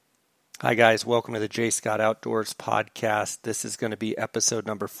Hi guys, welcome to the J. Scott Outdoors podcast. This is going to be episode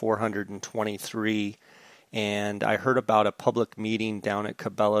number 423, and I heard about a public meeting down at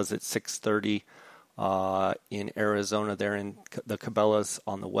Cabela's at 6:30 in Arizona. They're in the Cabela's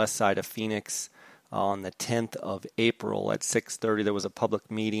on the west side of Phoenix on the 10th of April at 6:30. There was a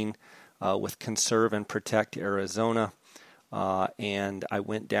public meeting with Conserve and Protect Arizona, and I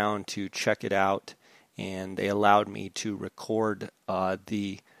went down to check it out, and they allowed me to record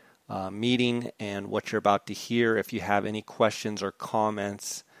the meeting and what you're about to hear. If you have any questions or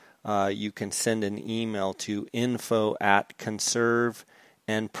comments, you can send an email to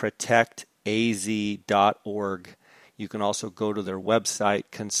info@conserveandprotectaz.org. You can also go to their website,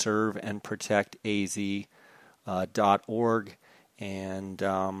 conserveandprotectaz.org, and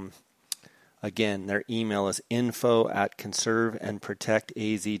again, their email is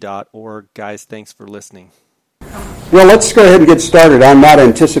info@conserveandprotectaz.org. Guys, thanks for listening. Well, let's go ahead and get started. I'm not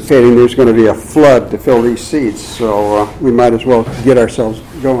anticipating there's going to be a flood to fill these seats, so we might as well get ourselves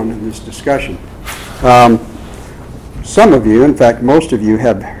going in this discussion. Some of you, in fact, most of you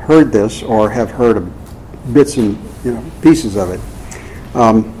have heard this or have heard of bits and pieces of it.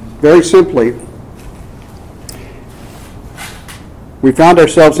 Very simply, we found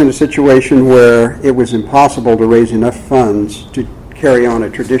ourselves in a situation where it was impossible to raise enough funds to carry on a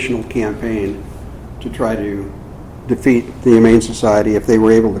traditional campaign to try to defeat the Humane Society if they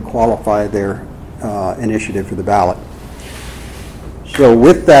were able to qualify their initiative for the ballot. So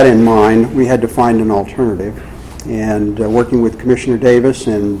with that in mind, we had to find an alternative. And working with Commissioner Davis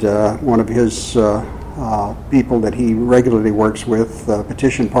and one of his people that he regularly works with,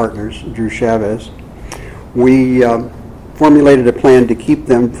 Petition Partners, Drew Chavez, we formulated a plan to keep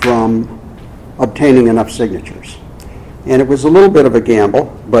them from obtaining enough signatures. And it was a little bit of a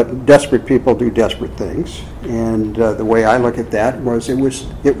gamble, but desperate people do desperate things. And the way I look at that was it was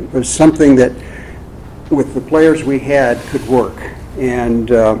something that, with the players we had, could work.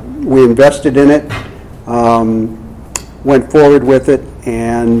 And we invested in it, went forward with it,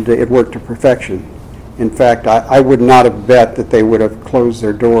 and it worked to perfection. In fact, I would not have bet that they would have closed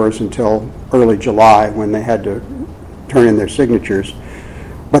their doors until early July when they had to turn in their signatures.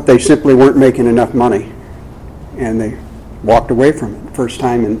 But they simply weren't making enough money, and they walked away from it. First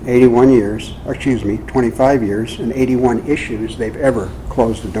time in 25 years, and 81 issues they've ever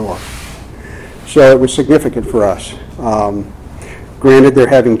closed the door. So it was significant for us. Granted, they're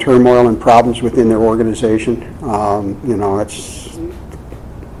having turmoil and problems within their organization. It's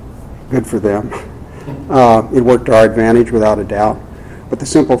good for them. It worked to our advantage without a doubt. But the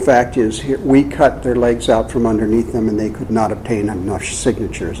simple fact is, we cut their legs out from underneath them, and they could not obtain enough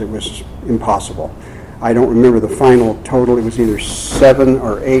signatures. It was impossible. I don't remember the final total. It was either 7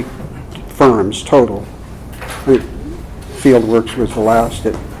 or 8 firms total. Fieldworks was the last.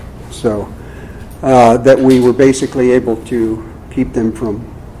 That we were basically able to keep them from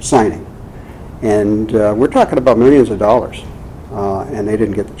signing. And we're talking about millions of dollars, and they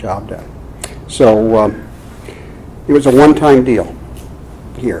didn't get the job done. So it was a one-time deal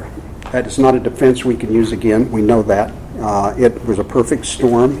here. That is not a defense we can use again. We know that. It was a perfect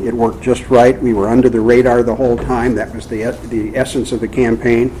storm. It worked just right. We were under the radar the whole time. That was the essence of the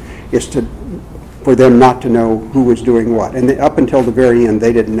campaign, is for them not to know who was doing what. And up until the very end,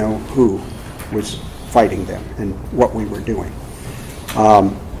 they didn't know who was fighting them and what we were doing.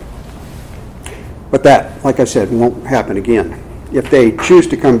 But that, like I said, won't happen again. If they choose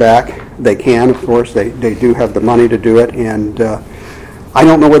to come back, they can, of course. They do have the money to do it, and I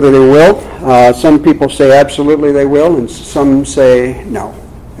don't know whether they will. Some people say absolutely they will, and some say no.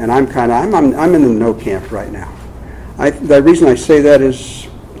 And I'm in the no camp right now. The reason I say that is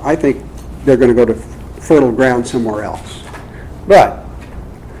I think they're going to go to fertile ground somewhere else. But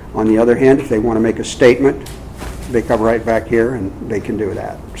on the other hand, if they want to make a statement, they come right back here and they can do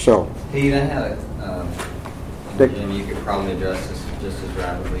that. So, Pete, I had Jim, you could probably address this just as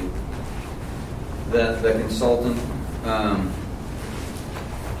rapidly. The consultant.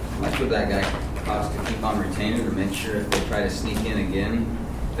 How much would that guy cost to keep on retaining, to make sure if they try to sneak in again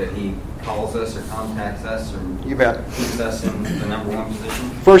that he calls us or contacts us, or you bet, keeps us in the number one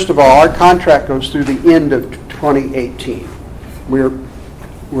position? First of all, our contract goes through the end of 2018. We're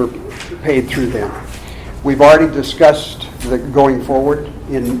paid through them. We've already discussed going forward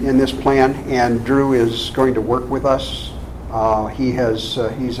in this plan, and Drew is going to work with us.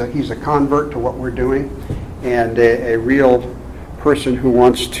 He's a convert to what we're doing, and a real person who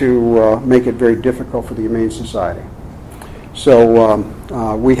wants to make it very difficult for the Humane Society. So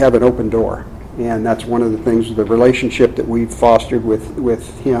we have an open door, and that's one of the things. The relationship that we've fostered with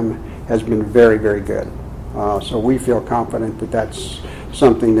him has been very, very good. So we feel confident that that's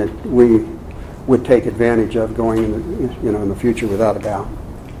something that we would take advantage of going in the future without a doubt.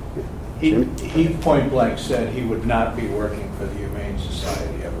 He point blank said he would not be working for the Humane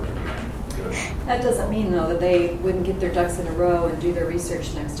Society ever again. Good. That doesn't mean, though, that they wouldn't get their ducks in a row and do their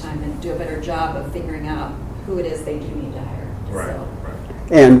research next time and do a better job of figuring out who it is they do need to hire. Right. So.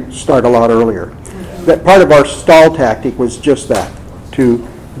 And start a lot earlier. That part of our stall tactic was just that, to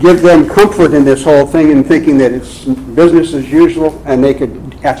give them comfort in this whole thing and thinking that it's business as usual and they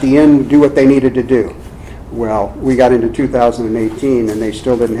could, at the end, do what they needed to do. Well, we got into 2018 and they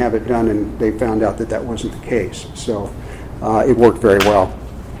still didn't have it done, and they found out that that wasn't the case. So it worked very well.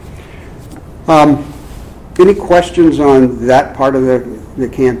 Any questions on that part of the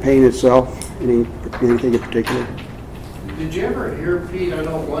campaign itself? Anything in particular? Did you ever hear, Pete, I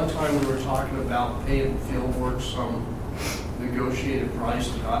know one time we were talking about paying Fieldworks some negotiated price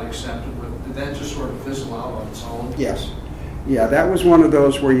that got accepted, but did that just sort of fizzle out on its own? Yes. Yeah, that was one of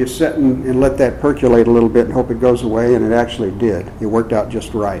those where you sit and let that percolate a little bit and hope it goes away, and it actually did. It worked out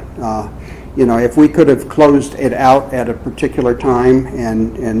just right. If we could have closed it out at a particular time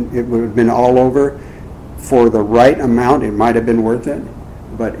and it would have been all over for the right amount, it might have been worth it,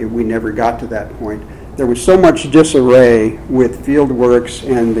 but we never got to that point. There was so much disarray with Fieldworks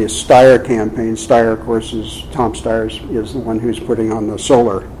and the Steyer campaign. Steyer, of course, Tom Steyer is the one who's putting on the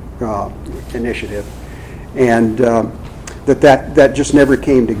solar initiative, and that just never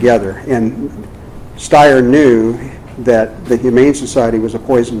came together. And Steyer knew that the Humane Society was a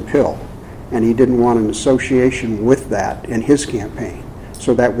poison pill, and he didn't want an association with that in his campaign.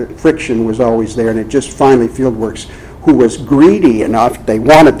 So that friction was always there, and it just finally Fieldworks, who was greedy enough, they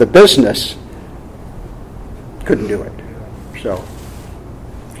wanted the business, couldn't do it. So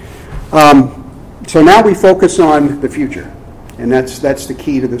now we focus on the future, and that's the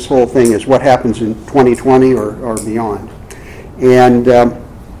key to this whole thing, is what happens in 2020 or beyond. And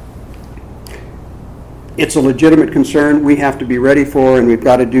it's a legitimate concern we have to be ready for, and we've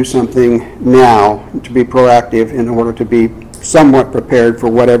got to do something now to be proactive in order to be somewhat prepared for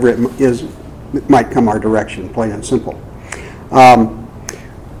whatever it might come our direction, plain and simple.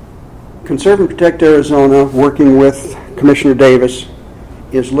 Conserve and Protect Arizona, working with Commissioner Davis,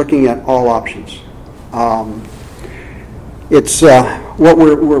 is looking at all options. It's what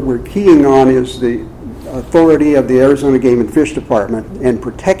we're keying on is the authority of the Arizona Game and Fish Department and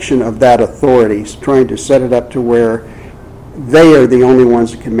protection of that authority, trying to set it up to where they are the only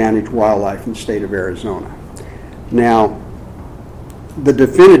ones that can manage wildlife in the state of Arizona. Now, the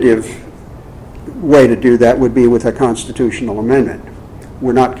definitive way to do that would be with a constitutional amendment.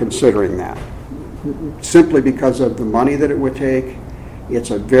 We're not considering that, simply because of the money that it would take.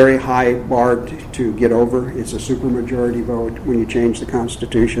 It's a very high bar to get over. It's a supermajority vote when you change the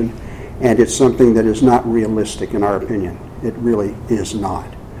Constitution, and it's something that is not realistic in our opinion. It really is not.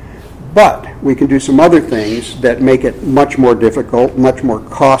 But we can do some other things that make it much more difficult, much more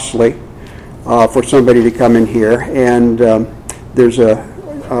costly for somebody to come in here. And there's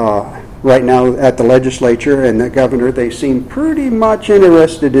right now at the legislature and the governor, they seem pretty much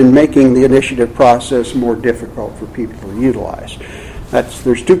interested in making the initiative process more difficult for people to utilize.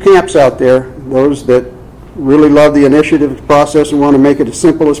 There's two camps out there, those that really love the initiative process and want to make it as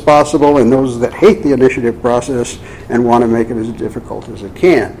simple as possible, and those that hate the initiative process and want to make it as difficult as it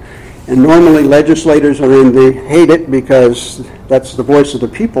can. And normally legislators are in the hate it because that's the voice of the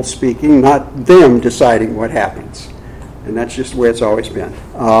people speaking, not them deciding what happens. And that's just the way it's always been.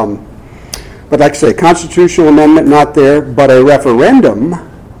 But like I say, constitutional amendment not there, but a referendum,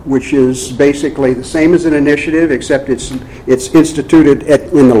 which is basically the same as an initiative, except it's instituted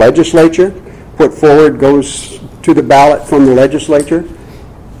in the legislature, put forward, goes to the ballot from the legislature.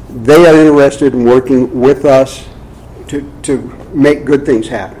 They are interested in working with us to make good things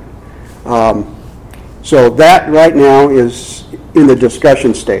happen. So that right now is in the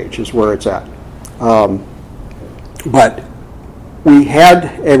discussion stage, is where it's at. But we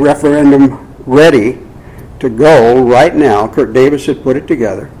had a referendum ready to go right now. Kurt Davis had put it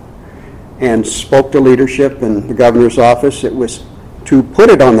together and spoke to leadership in the governor's office. It was to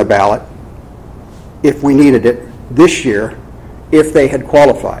put it on the ballot if we needed it this year, if they had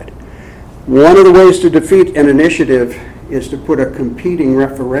qualified. One of the ways to defeat an initiative is to put a competing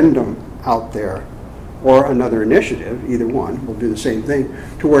referendum out there, or another initiative, either one will do the same thing,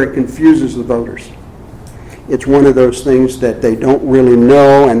 to where it confuses the voters. It's one of those things that they don't really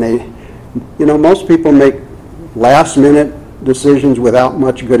know, and most people make last-minute decisions without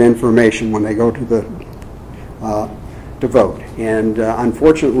much good information when they go to vote. And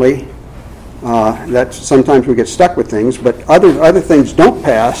unfortunately, that's sometimes we get stuck with things, but other things don't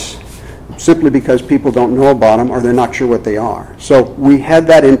pass simply because people don't know about them or they're not sure what they are. So we had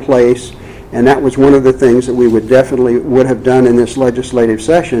that in place, and that was one of the things that we would have done in this legislative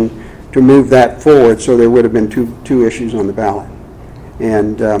session to move that forward, so there would have been two issues on the ballot.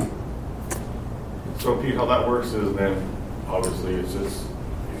 And so, Pete, how that works is then, obviously, it's just,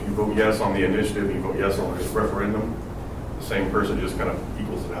 if you vote yes on the initiative, you vote yes on this referendum, the same person just kind of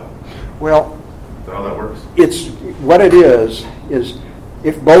equals it out. well, Is that how that works? it's what it is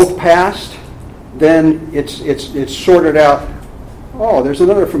if both passed, then it's sorted out. Oh, there's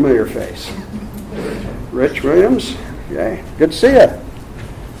another familiar face. Rich Williams. Okay, good to see you.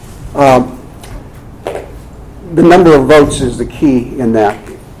 The number of votes is the key in that,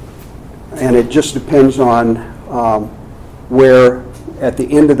 and it just depends on where, at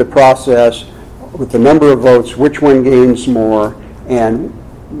the end of the process, with the number of votes, which one gains more, and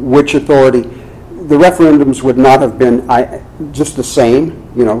which authority. The referendums would not have been just the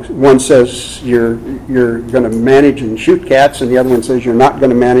same. You know, one says you're going to manage and shoot cats, and the other one says you're not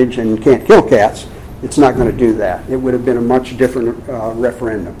going to manage and can't kill cats. It's not going to do that. It would have been a much different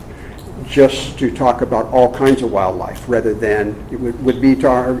referendum, just to talk about all kinds of wildlife, rather than it would be to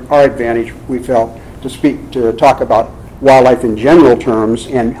our advantage, we felt, to talk about wildlife in general terms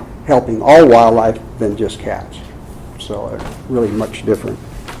and helping all wildlife than just cats. So really much different.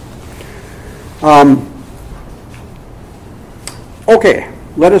 Okay,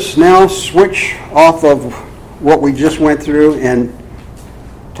 let us now switch off of what we just went through and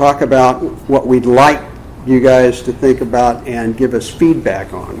talk about what we'd like you guys to think about and give us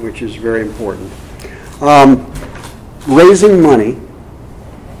feedback on, which is very important. Raising money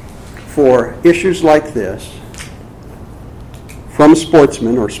for issues like this from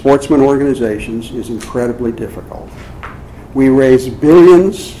sportsmen or sportsman organizations is incredibly difficult. We raise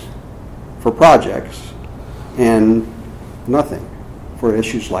billions for projects and nothing for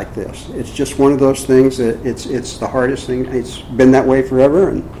issues like this. It's just one of those things that it's the hardest thing. It's been that way forever,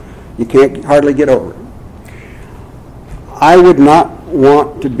 and you can't hardly get over it. I would not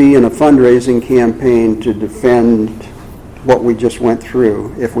want to be in a fundraising campaign to defend what we just went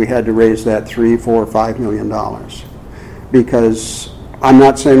through if we had to raise that $3, $4, $5 million, because I'm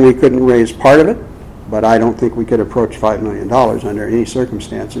not saying we couldn't raise part of it, but I don't think we could approach $5 million under any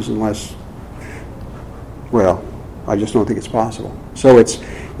circumstances unless, well, I just don't think it's possible. So it's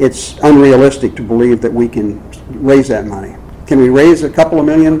unrealistic to believe that we can raise that money. Can we raise a couple of $1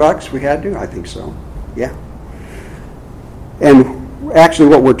 million if we had to? I think so. Yeah. And actually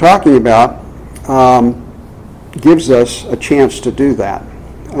what we're talking about gives us a chance to do that.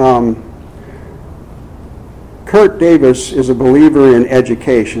 Kurt Davis is a believer in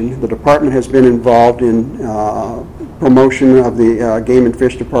education. The department has been involved in promotion of the Game and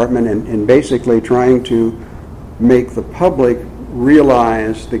Fish Department and basically trying to make the public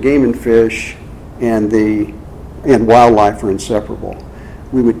realize the game and fish and wildlife are inseparable.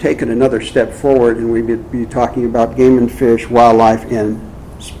 We would take it another step forward and we would be talking about game and fish, wildlife, and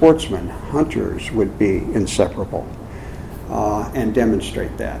sportsmen, hunters would be inseparable, and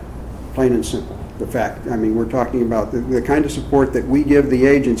demonstrate that, plain and simple. The fact, I mean, we're talking about the kind of support that we give the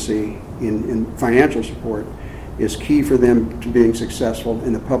agency in financial support is key for them to being successful,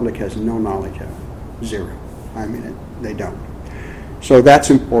 and the public has no knowledge of it. Zero. I mean, they don't. So that's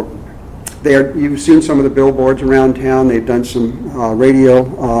important. You've seen some of the billboards around town. They've done some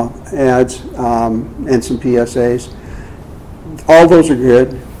radio ads and some PSAs. All those are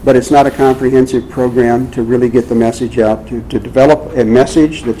good, but it's not a comprehensive program to really get the message out, to develop a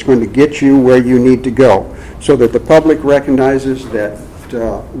message that's going to get you where you need to go so that the public recognizes that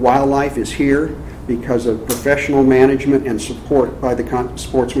wildlife is here because of professional management and support by the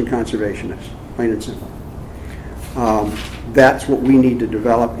sportsman conservationists, plain and simple. That's what we need to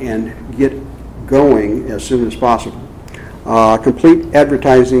develop and get going as soon as possible. Complete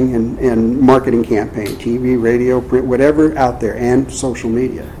advertising and marketing campaign, TV, radio, print, whatever out there, and social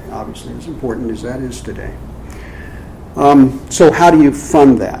media, obviously, as important as that is today. So how do you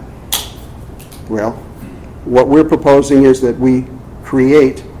fund that? Well, what we're proposing is that we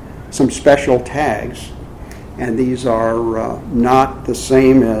create some special tags, and these are not the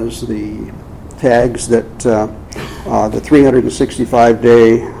same as the tags that the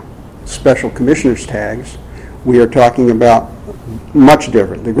 365-day special commissioner's tags. We are talking about much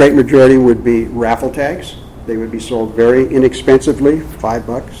different. The great majority would be raffle tags. They would be sold very inexpensively, $5,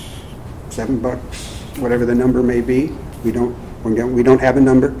 $7, whatever the number may be. We don't have a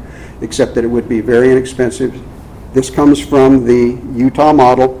number, except that it would be very inexpensive. This comes from the Utah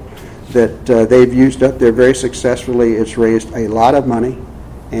model that they've used up there very successfully. It's raised a lot of money,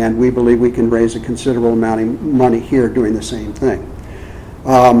 and we believe we can raise a considerable amount of money here doing the same thing.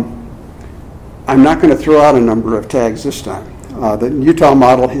 I'm not going to throw out a number of tags this time. The Utah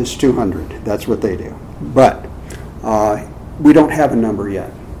model is 200. That's what they do. But we don't have a number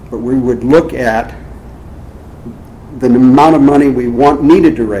yet. But we would look at the amount of money we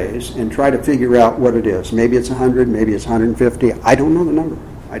needed to raise and try to figure out what it is. Maybe it's 100, maybe it's 150. I don't know the number.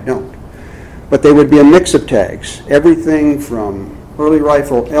 I don't. But they would be a mix of tags. Everything from early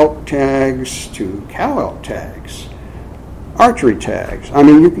rifle elk tags to cow elk tags, archery tags. I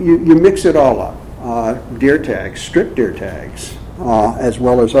mean, you mix it all up. Deer tags, strip deer tags, as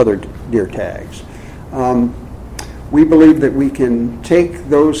well as other deer tags. We believe that we can take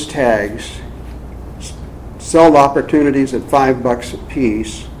those tags, sell opportunities at $5 a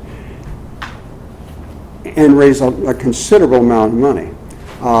piece, and raise a considerable amount of money.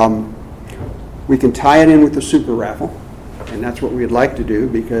 We can tie it in with the super raffle, and that's what we'd like to do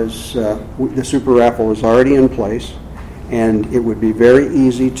because the super raffle is already in place, and it would be very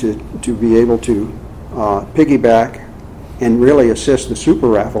easy to be able to piggyback and really assist the super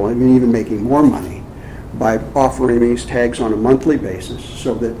raffle and even making more money by offering these tags on a monthly basis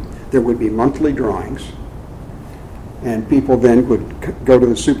so that there would be monthly drawings, and people then would go to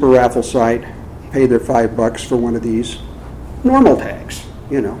the super raffle site, pay their $5 for one of these normal tags,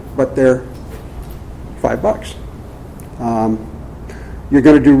 but they're $5. You're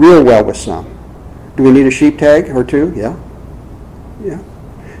going to do real well with some. Do we need a sheep tag or two? Yeah.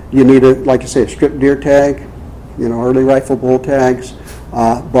 You need like I say, a strip deer tag, early rifle bull tags,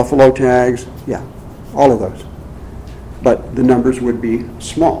 buffalo tags, all of those. But the numbers would be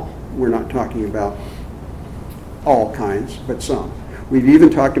small. We're not talking about all kinds, but some. We've even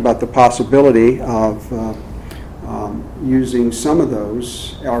talked about the possibility of using some of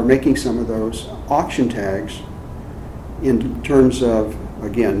those, or making some of those auction tags in terms of,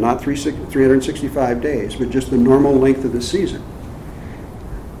 again, not 365 days, but just the normal length of the season,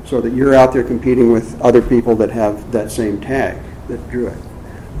 so that you're out there competing with other people that have that same tag that drew it.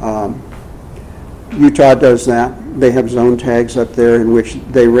 Utah does that. They have zone tags up there in which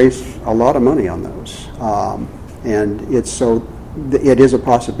they raise a lot of money on those, and it is a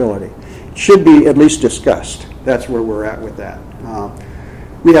possibility. It should be at least discussed. That's where we're at with that.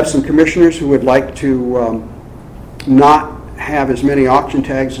 We have some commissioners who would like to not have as many auction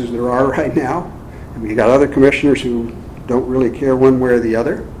tags as there are right now. And we got other commissioners who don't really care one way or the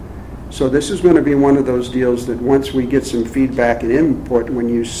other. So this is going to be one of those deals that once we get some feedback and input, when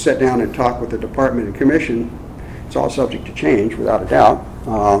you sit down and talk with the department and commission, it's all subject to change without a doubt.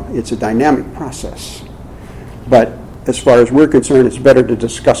 It's a dynamic process. But as far as we're concerned, it's better to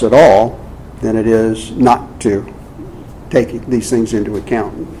discuss it all than it is not to take these things into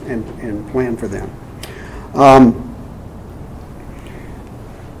account and plan for them.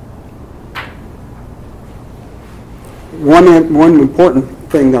 One important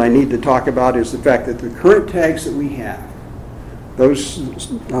thing that I need to talk about is the fact that the current tags that we have, those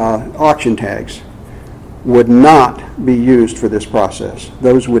auction tags, would not be used for this process.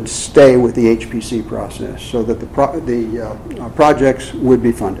 Those would stay with the HPC process so that the projects would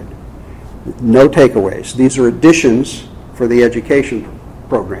be funded. No takeaways. These are additions for the education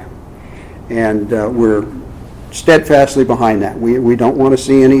program. And we're steadfastly behind that. We don't want to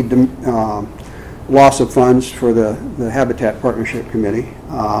see any loss of funds for the Habitat Partnership Committee.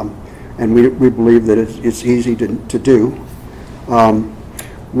 And we believe that it's easy to do.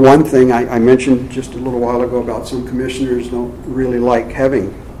 One thing I mentioned just a little while ago about some commissioners don't really like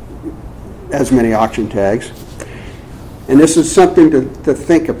having as many auction tags. And this is something to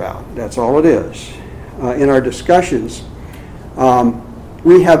think about. That's all it is. In our discussions,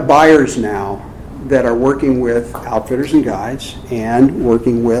 we have buyers now that are working with outfitters and guides and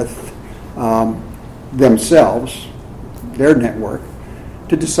working with themselves, their network,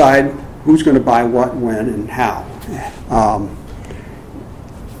 to decide who's going to buy what, when, and how.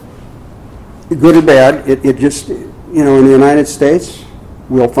 Good or bad, it just, in the United States,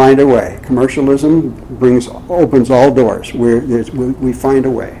 we'll find a way. Commercialism opens all doors. We find a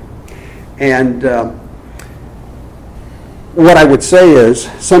way. And what I would say is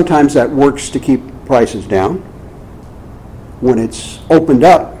sometimes that works to keep prices down when it's opened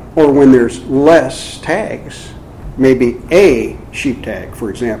up, or when there's less tags, maybe a sheep tag, for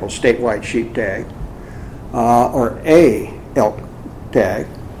example, statewide sheep tag, or a elk tag.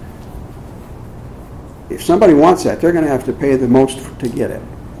 If somebody wants that, they're going to have to pay the most to get it.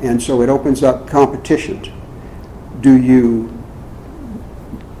 And so it opens up competition. Do you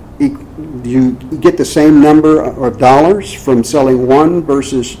get the same number of dollars from selling one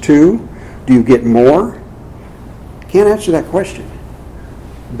versus two? Do you get more? Can't answer that question.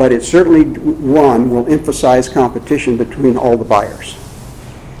 But it certainly, one, will emphasize competition between all the buyers.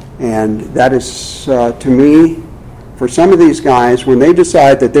 And that is, to me, for some of these guys, when they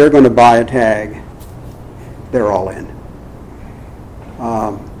decide that they're going to buy a tag, they're all in.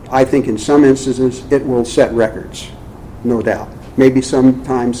 I think in some instances it will set records, no doubt. Maybe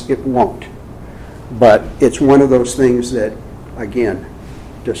sometimes it won't. But it's one of those things that, again,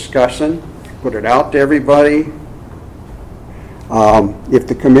 discussing, put it out to everybody. If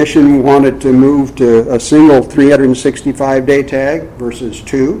the commission wanted to move to a single 365-day tag versus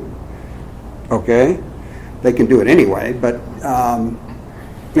 2, okay, they can do it anyway. But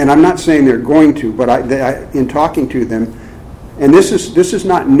and I'm not saying they're going to, but in talking to them, and this is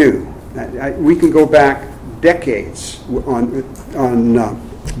not new. We can go back decades on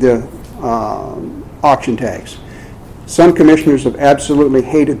the auction tags. Some commissioners have absolutely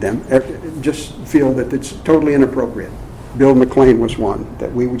hated them, just feel that it's totally inappropriate. Bill McLean was one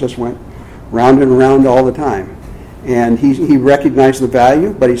that we just went round and round all the time. And he recognized the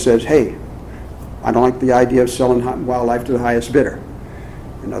value, but he says, hey, I don't like the idea of selling wildlife to the highest bidder.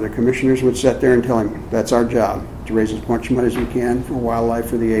 And other commissioners would sit there and tell him, that's our job, to raise as much money as we can for wildlife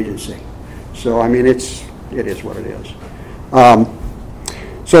for the agency. So, I mean, it is what it is.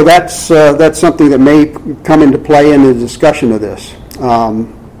 So that's something that may come into play in the discussion of this.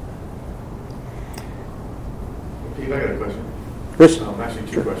 Pete, I got a question. Chris?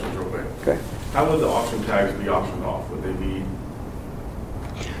 Actually, two questions real quick. Okay. How would the auction tags be auctioned off? Would they be...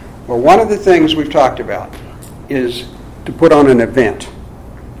 Well, one of the things we've talked about is to put on an event.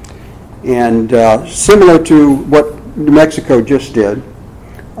 And similar to what New Mexico just did,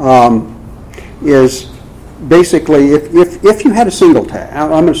 is basically if you had a single tag, I'm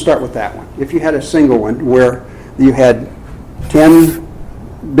going to start with that one. If you had a single one where you had 10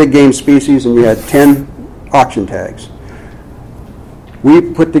 big game species and you had 10 auction tags, we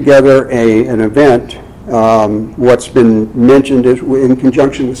put together an event. What's been mentioned is in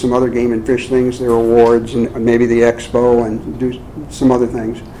conjunction with some other game and fish things, their awards and maybe the expo and do some other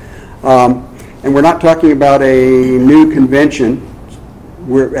things. And we're not talking about a new convention.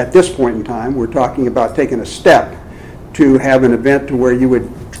 We're at this point in time, we're talking about taking a step to have an event to where you would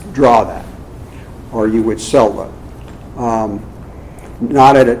draw that or you would sell that.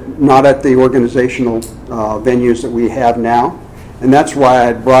 Not at the organizational venues that we have now. And that's why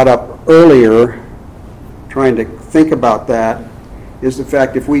I brought up earlier, trying to think about that, is the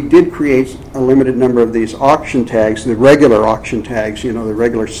fact if we did create a limited number of these auction tags, the regular auction tags, the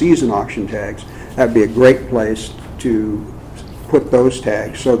regular season auction tags, that'd be a great place to put those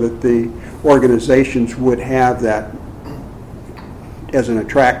tags so that the organizations would have that as an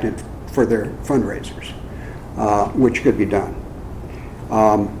attractant for their fundraisers, which could be done.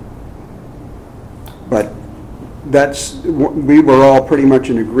 But we were all pretty much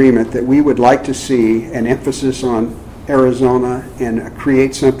in agreement that we would like to see an emphasis on Arizona and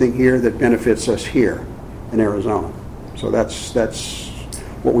create something here that benefits us here in Arizona. So that's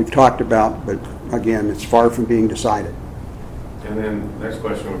what we've talked about, but again, it's far from being decided. And then next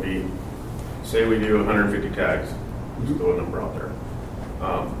question would be, say we do 150 tags, just throw a number out there.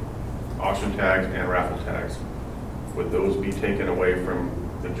 Auction tags and raffle tags. Would those be taken away from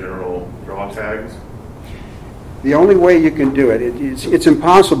the general draw tags? The only way you can do it's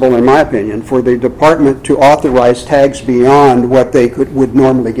impossible, in my opinion, for the department to authorize tags beyond what they would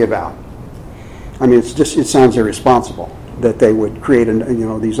normally give out. I mean, it sounds irresponsible that they would create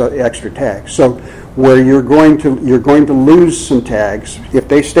these extra tags. So where you're going to lose some tags if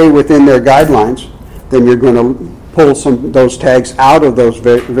they stay within their guidelines, then you're going to pull those tags out of those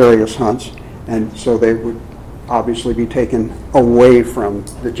various hunts, and so they would obviously be taken away from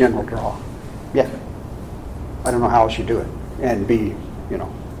the general draw. Yeah. I don't know how else you do it and be,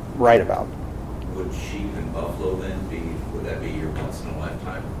 right about it. Would sheep and buffalo then would that be your once in a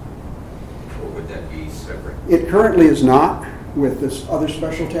lifetime? Or would that be separate? It currently is not with this other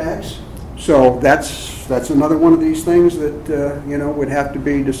special tags. So that's another one of these things that, would have to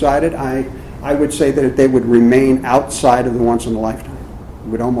be decided. I would say that they would remain outside of the once in a lifetime.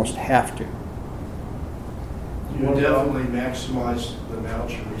 You would almost have to. You would definitely maximize the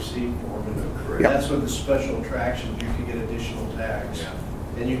amounts you receive for them. Yep. That's with the special attractions, you could get additional tags. Yeah.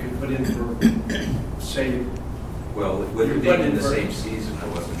 And you could put in for, say... Well, with it being in the same season, I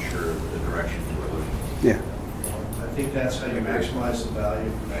wasn't sure of the direction you were looking. Yeah. I think that's how you maximize the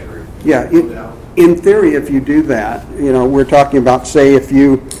value. I agree. Yeah. In theory, if you do that, we're talking about, say, if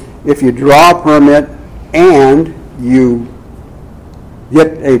you draw a permit and you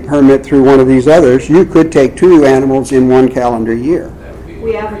get a permit through one of these others, you could take 2 animals in one calendar year.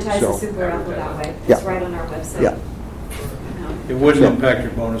 We advertise the super raffle that way. It's Yeah. right on our website. Yeah. It wouldn't impact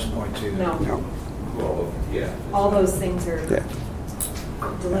your bonus points either. No. No. Well, yeah. All those things are Yeah.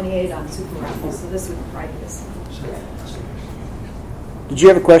 delineated on super rifles, so this would probably be the same. Did you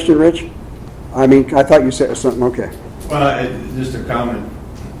have a question, Rich? I mean, I thought you said something. Okay. Well, just a comment.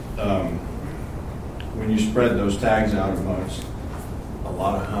 When you spread those tags out amongst a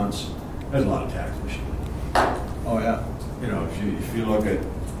lot of hunts, there's a lot of tags this year. Oh, yeah. You know, if you look at,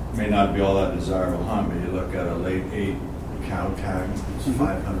 may not be all that desirable hunt, but you look at a late 8 cow tag, it's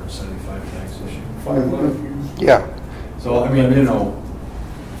 575 tags this year. 500. Yeah. So, I mean, you know,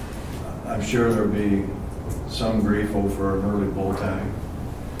 I'm sure there'll be some grief over an early bull tag,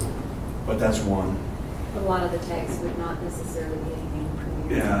 but that's one. A lot of the tags would not necessarily be anything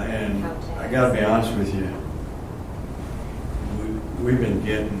premier. Yeah, and cow tags. I gotta be honest with you, we've been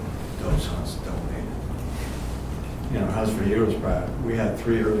getting those hunts donated. You know, Hunts for Heroes Pride, we had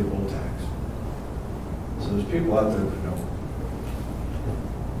 3 early bull tags. So there's people out there that don't.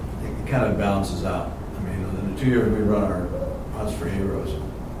 It kind of balances out. I mean, in the 2 years we run our Hunts for Heroes,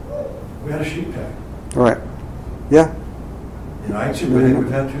 we had a sheep tag. All right. Yeah. You know, actually, I think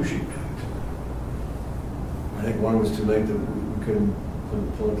we've had 2 sheep tags. I think one was too late that we couldn't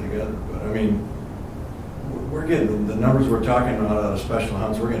pull it together. But I mean, we're getting the numbers we're talking about out of special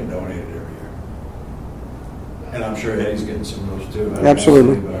hunts. We're getting donated every year, and I'm sure Eddie's getting some of those too.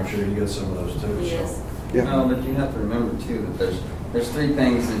 Absolutely. But I'm sure he gets some of those too. Yes. Yeah. No, but you have to remember too that there's 3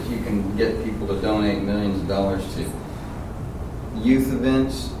 things that you can get people to donate millions of dollars to: youth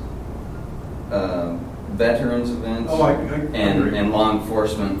events, veterans events, I agree. and law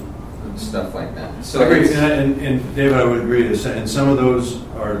enforcement stuff like that. So I agree, it's- and David, I would agree to say, and some of those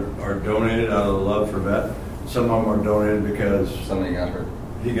are donated out of the love for vet. Some of them are donated because somebody got hurt.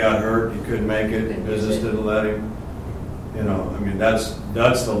 he got hurt, he couldn't make it, business didn't let him. You know, I mean, that's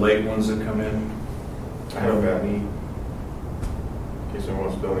the late ones that come in. I have a bad knee. In case anyone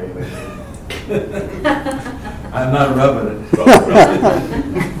wants to donate anything. I'm not rubbing it.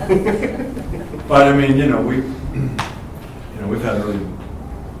 But I mean, you know, we've had early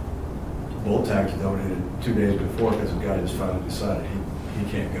bull tags donated 2 days before because the guy just finally decided he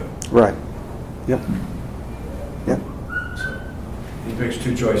can't go. Right. Yep. Yep. So he picks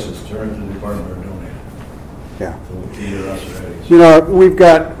 2 choices: turn it to the department or donate it. Yeah. So either us or Eddie. You know, we've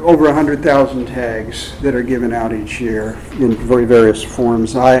got over 100,000 tags that are given out each year in very various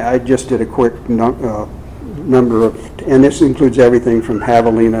forms. I just did a quick number of, and this includes everything from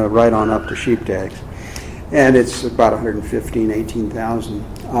javelina right on up to sheep tags, and it's about 18,000.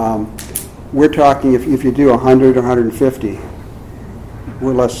 We're talking, if you do 100 or 150,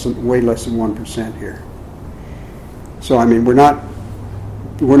 we're way less than 1% here. So I mean, we're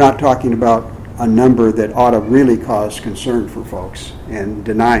not talking about a number that ought to really cause concern for folks and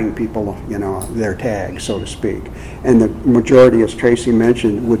denying people, you know, their tag, so to speak. And the majority, as Tracy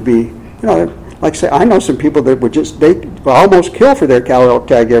mentioned, would be, you know, like I say, I know some people that would they almost kill for their cow elk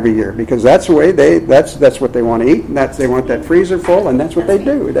tag every year because that's the way that's what they want to eat, and they want that freezer full, and that's what they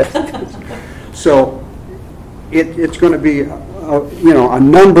do. So it's going to be, you know, a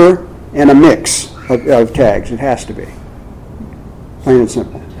number and a mix of tags. It has to be, plain and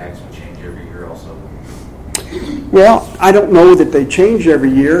simple. Tags will change every year also. Well, I don't know that they change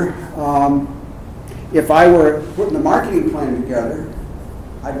every year. If I were putting the marketing plan together,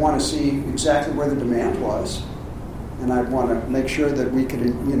 I'd want to see exactly where the demand was, and I'd want to make sure that we could,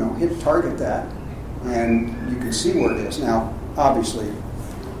 you know, target that, and you can see where it is. Now, obviously,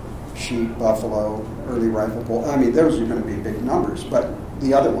 sheep, buffalo, early rifle bull, I mean, those are going to be big numbers, but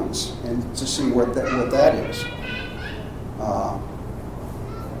the other ones, and to see what that is.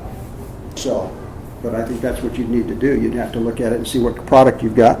 But I think that's what you'd need to do. You'd have to look at it and see what product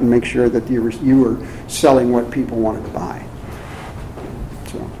you've got and make sure that you were selling what people wanted to buy.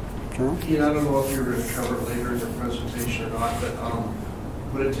 So, Carol? Ian, I don't know if you were going to cover it later in your presentation or not, but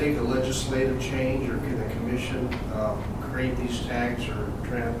would it take a legislative change, or can the commission create these tags, or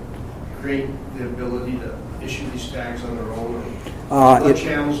create the ability to issue these tags on their own? What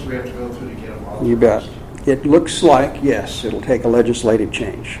channels do we have to go through to get them authorized? You bet. It looks like, yes, it'll take a legislative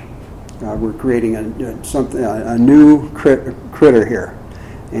change. We're creating a new critter here,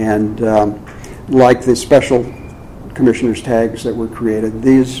 and like the special commissioner's tags that were created,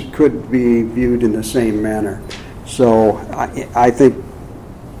 these could be viewed in the same manner. So I think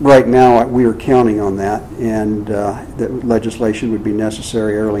right now we are counting on that, and that legislation would be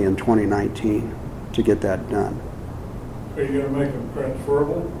necessary early in 2019 to get that done. Are you going to make them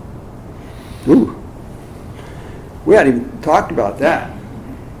transferable? Ooh, we hadn't even talked about that.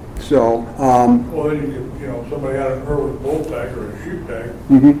 So, well, then you could, you know, somebody had an early bull tag or a sheep tag.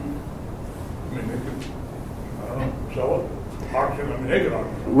 Mm-hmm. I mean, they could, I don't know, sell it, auction. I mean, they could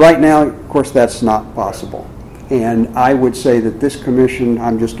auction. Right now, of course, that's not possible. And I would say that this commission,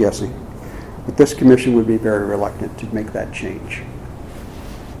 I'm just guessing, but this commission would be very reluctant to make that change.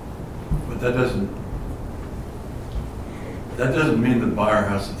 But that doesn't mean the buyer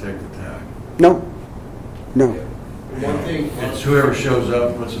has to take the tag. No. One thing. It's whoever shows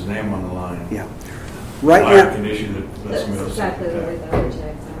up, puts his name on the line. Yeah. Right Buyer now, can issue the, let That's somebody else take exactly the the way tag. the other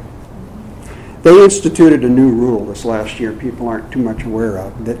tags are. they instituted a new rule this last year people aren't too much aware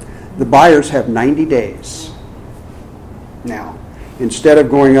of, that the buyers have 90 days now. Instead of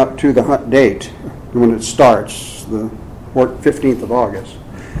going up to the hunt date when it starts, the 15th of August,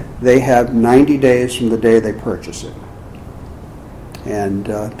 they have 90 days from the day they purchase it. And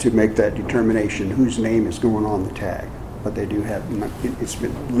to make that determination whose name is going on the tag. But they do have, it's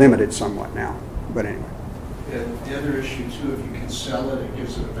been limited somewhat now. But anyway. And the other issue too, if you can sell it, it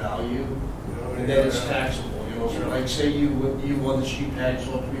gives it a value, and then it's taxable. You know, so like say you won the sheep tag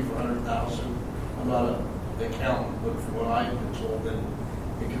sold to me for $100,000. I'm not an accountant, but from what I've been told, then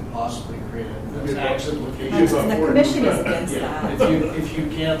it could possibly create a tax implication. And the commission is against Yeah, that. if you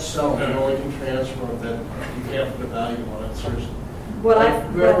can't sell, you only can transfer them, then you can't put a value on it. So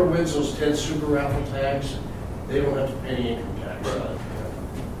whoever wins those 10 super raffle tags, they don't have to pay any income tax on it.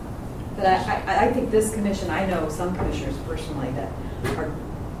 But I think this commission, I know some commissioners personally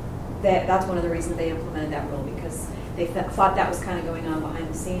that's one of the reasons they implemented that rule, because they thought that was kind of going on behind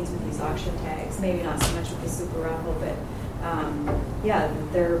the scenes with these auction tags. Maybe not so much with the super raffle, but yeah,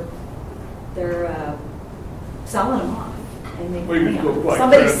 they're selling them off. And they, Well, you could go like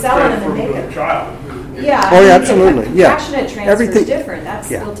somebody's selling them and transfer make to it. a child. Yeah. Oh, yeah, absolutely. Yeah. Fractionate transfer Everything- is different. That's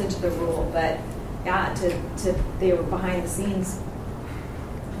yeah. built into the rule, but yeah, they were behind the scenes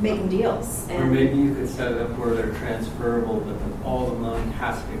making deals. Or maybe you could set it up where they're transferable, but then all the money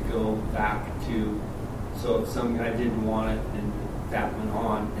has to go back to, so if some guy didn't want it and that went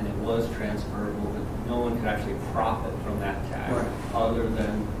on and it was transferable, but no one could actually profit from that tag Right. other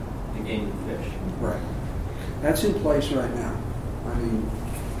than the game of fish. Right. That's in place right now. I mean,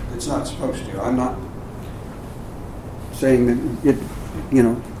 it's not supposed to. I'm not saying that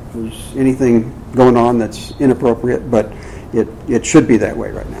there's anything going on that's inappropriate, but it should be that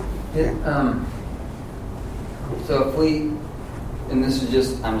way right now. So if we, and this is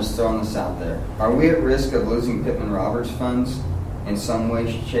just, I'm just throwing this out there, are we at risk of losing Pittman Roberts funds in some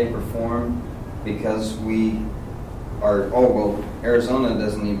way, shape, or form because we are, Arizona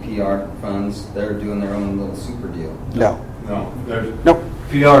doesn't need PR funds, they're doing their own little super deal. No. Nope.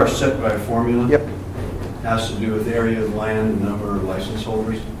 PR is set by a formula. Yep. Has to do with area of land and number of license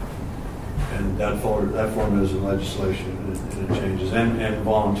holders. And that formula is in legislation and it changes. And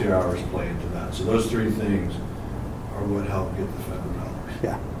volunteer hours play into that. So those three things are what help get the federal dollars.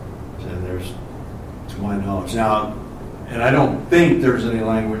 Yeah. And there's, to my knowledge. Now, and I don't think there's any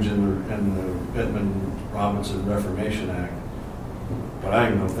language in the Pittman-Robinson Reformation Act, but I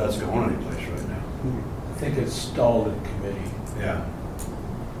don't know if that's going anyplace right now. I think it's stalled in committee. Yeah.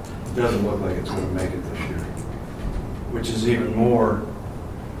 It doesn't look like it's going to make it this year, which is even more,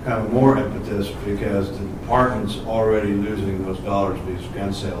 kind of more impetus because the department's already losing those dollars because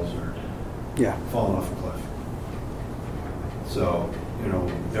gun sales are falling off a cliff. So,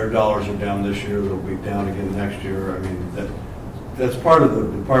 their dollars are down this year, they'll be down again next year. I mean, that's part of the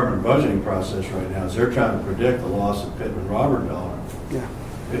department budgeting process right now, is they're trying to predict the loss of Pittman-Robertson dollars. Yeah.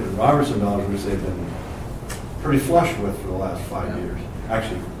 Pittman-Robertson dollars, which they've been pretty flush with for the last 5 years.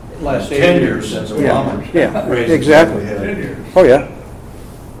 Actually, Last 10 years since Obama raised exactly. his head. Oh, yeah.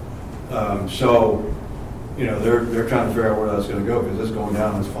 So, they're trying to figure out where that's going to go because it's going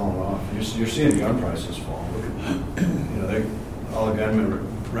down and it's falling off. You're seeing gun prices fall. Look at, all the gunmen,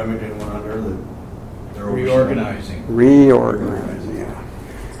 Remington went under. They're Reorganizing. Reorganizing, yeah.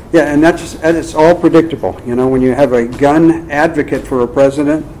 Yeah, and it's all predictable. When you have a gun advocate for a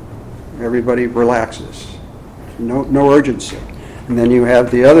president, everybody relaxes. No urgency. And then you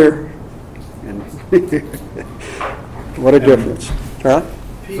have the other, and what a difference. Huh?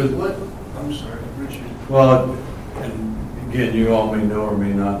 Pete, I'm sorry, Richard. Well, and again, you all may know or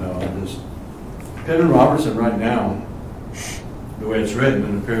may not know, Pittman-Robertson right now, the way it's written,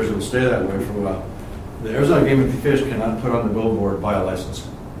 and it appears it will stay that way for a while, the Arizona Game and Fish cannot put on the billboard, buy a license.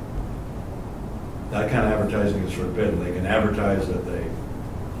 That kind of advertising is forbidden. They can advertise that they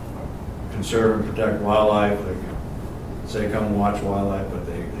conserve and protect wildlife, they can say come watch wildlife, but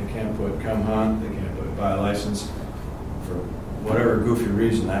they can't put come hunt, they can't put buy a license for whatever goofy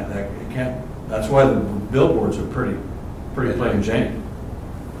reason. That it can't. That's why the billboards are pretty plain Jane,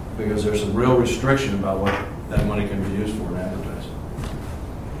 because there's some real restriction about what that money can be used for in advertising.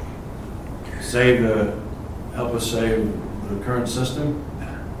 Help us save the current system.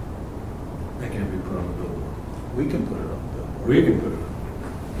 They can't be put on the billboard. We can put it on the billboard. We can put it on.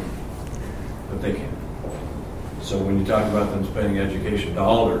 But they can't. So when you talk about them spending education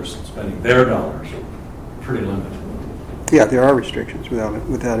dollars, spending their dollars, pretty limited. Yeah, there are restrictions,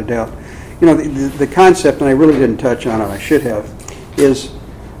 without a doubt. You know, the concept, and I really didn't touch on it, I should have, is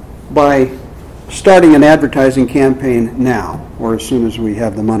by starting an advertising campaign now, or as soon as we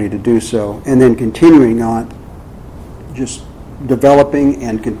have the money to do so, and then continuing on, just developing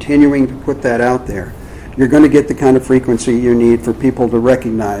and continuing to put that out there, you're going to get the kind of frequency you need for people to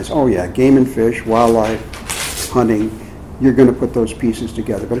recognize, oh yeah, game and fish, wildlife, hunting, you're going to put those pieces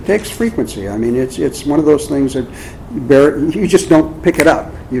together. But it takes frequency. I mean, it's one of those things that you just don't pick it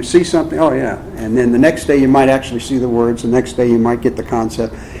up. You see something, oh yeah, and then the next day you might actually see the words, the next day you might get the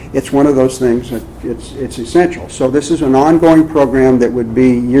concept. It's one of those things that it's essential. So this is an ongoing program that would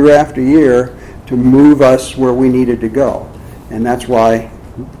be year after year to move us where we needed to go. And that's why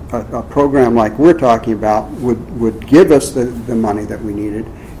a program like we're talking about would give us the money that we needed,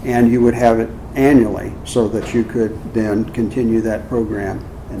 and you would have it annually so that you could then continue that program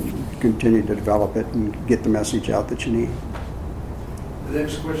and continue to develop it and get the message out that you need. The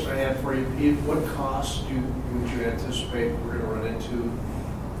next question I had for you, Pete, what costs would you anticipate we're going to run into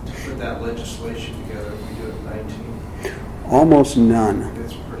to put that legislation together if we do it in 19? Almost none.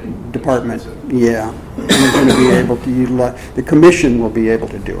 It's pretty Department, expensive. yeah. We're going to be able to utilize, the commission will be able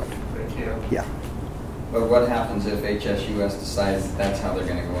to do it. They can. Yeah. But what happens if HSUS decides that that's how they're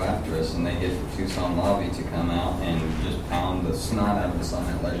going to go after us, and they get the Tucson lobby to come out and just pound the snot out of us on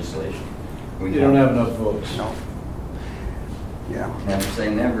that legislation? You don't have enough votes. No. Yeah. Never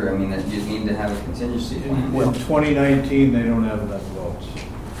say never. I mean, you need to have a contingency plan. In 2019, they don't have enough votes.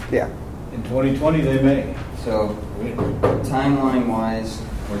 Yeah. In 2020, they may. So, timeline-wise,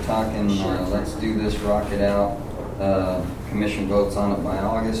 we're talking, let's do this, rock it out. Commission votes on it by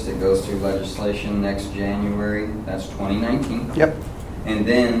August. It goes through legislation next January. That's 2019. Yep. And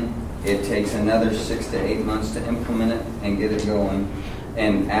then it takes another 6 to 8 months to implement it and get it going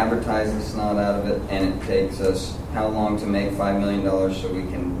and advertise the snot out of it. And it takes us how long to make $5 million so we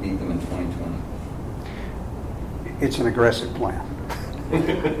can beat them in 2020? It's an aggressive plan.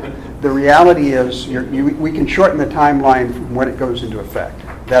 The reality is we can shorten the timeline from when it goes into effect.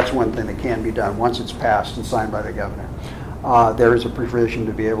 That's one thing that can be done once it's passed and signed by the governor. There is a provision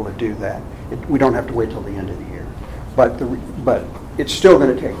to be able to do that. We don't have to wait till the end of the year. But it's still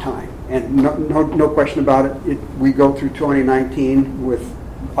going to take time. And no question about it. We go through 2019 with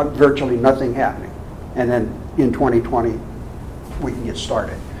virtually nothing happening. And then in 2020, we can get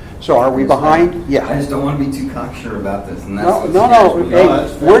started. So are we behind? Yeah. I just don't want to be too cocksure about this. And that's No.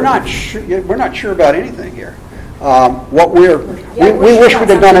 Hey, we're not sure. We're not sure about anything here. We wish we'd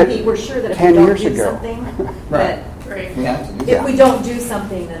have done it We're sure that if 10 we don't years do ago. something, Right. that We have to do if we don't do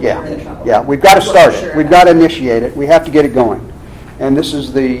something, then we're in trouble. Yeah, we've got to start Sure it. We've got to initiate it. We have to get it going. And this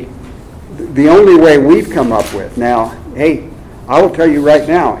is the only way we've come up with. Now, hey, I will tell you right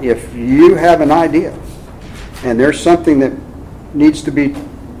now, if you have an idea and there's something that needs to be,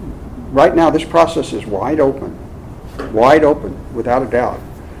 right now this process is wide open, without a doubt.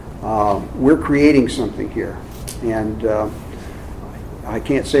 We're creating something here. And I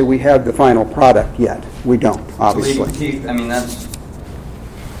can't say we have the final product yet. We don't, obviously. Keith, I mean, that's...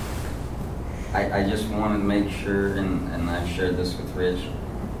 I just want to make sure, and I've shared this with Rich,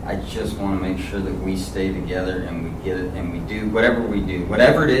 I just want to make sure that we stay together and we get it and we do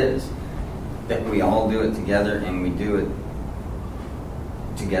whatever it is, that we all do it together and we do it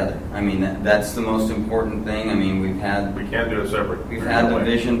together. I mean, that's the most important thing. I mean, we can't do it separate. We've had the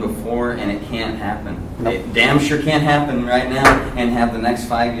vision before, and it can't happen. Nope. It damn sure can't happen right now and have the next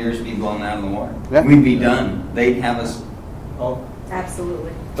 5 years be blown out of the water. Yep. We'd be done. They'd have us all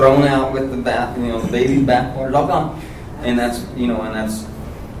Absolutely thrown out with the baby's bathwater, all gone. And that's,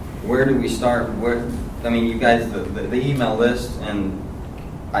 where do we start? I mean, you guys, the email list, and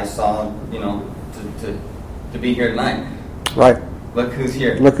I saw, to be here tonight. Right. Look who's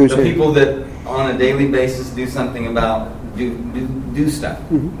here. Look who's here. The people that on a daily basis do something about, do stuff.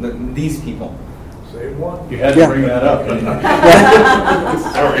 Mm-hmm. Look, these people. Save one. You had to bring that up, didn't you?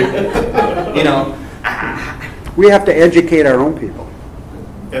 Sorry. We have to educate our own people.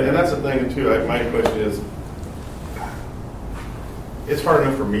 And that's the thing, too. My question is, it's hard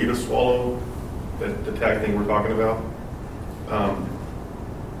enough for me to swallow the tag thing we're talking about.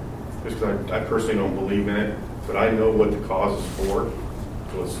 Just because I personally don't believe in it. But I know what the cause is for,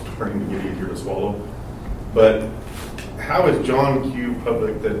 so it's starting to get easier to swallow. But how is John Q.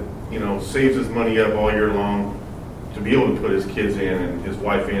 Public that, saves his money up all year long to be able to put his kids in and his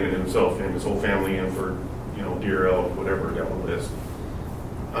wife in and himself in, his whole family in for, deer elk, whatever down the list?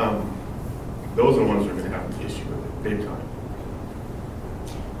 those are the ones that are going to have an issue with it, big time.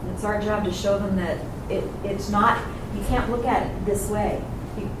 It's our job to show them that it's not, you can't look at it this way.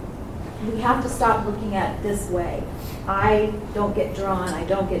 We have to stop looking at it this way. I don't get drawn, I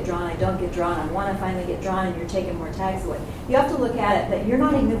don't get drawn, I don't get drawn, I want to finally get drawn, and you're taking more tags away. You have to look at it that you're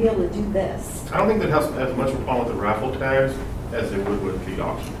not even going to be able to do this. I don't think that has as much of a problem with the raffle tags as it would with the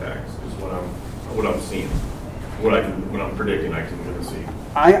auction tags, is what I'm seeing. What I'm predicting I'm going to see.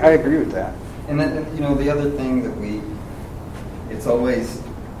 I agree with that. And then, the other thing that it's always,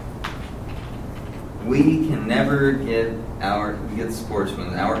 we can never get the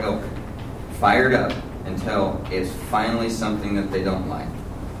sportsmen, our ilk, fired up until it's finally something that they don't like.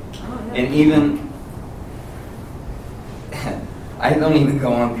 Oh, yeah. And even, I don't even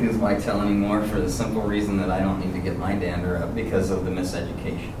go on Coos Bike Tell anymore for the simple reason that I don't need to get my dander up because of the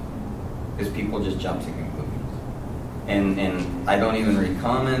miseducation. Because people just jump to conclusions. And I don't even read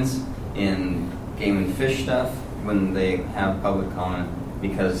comments in Game and Fish stuff when they have public comment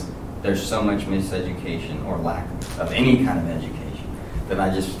because there's so much miseducation or lack of any kind of education that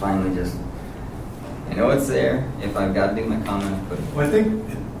I just finally I know it's there. If I've got to do my comment, I put it. Well, I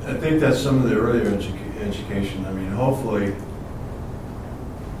think that's some of the earlier education. I mean, hopefully,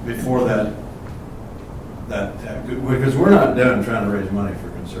 before that, because we're not done trying to raise money for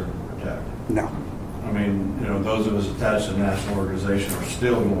Conserve and Protect. No. I mean, those of us attached to the national organization are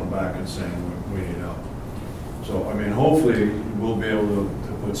still going back and saying we need help. So, I mean, hopefully, we'll be able to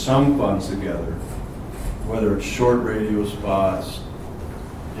put some funds together, whether it's short radio spots.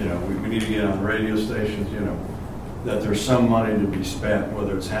 We need to get on radio stations, that there's some money to be spent,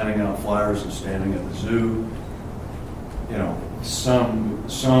 whether it's handing out flyers and standing at the zoo, some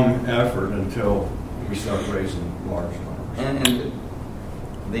effort until we start raising large numbers. And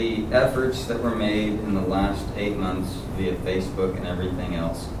the efforts that were made in the last 8 months via Facebook and everything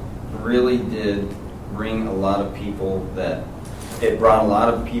else really did bring a lot of people it brought a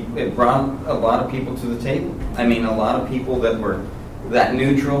lot of people to the table. I mean, a lot of people that were that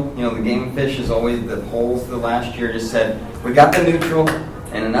neutral, the Game and Fish is always, the polls the last year just said, we got the neutral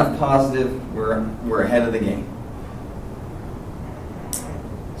and enough positive, we're ahead of the game.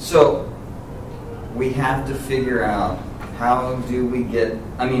 So we have to figure out how do we get,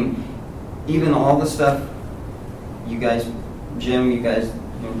 even all the stuff, you guys, Jim, you guys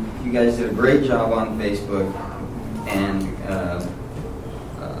did a great job on Facebook, and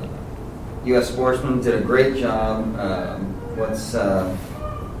U.S. Sportsman did a great job. That's a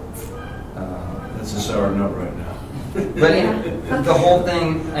sour note right now. But the whole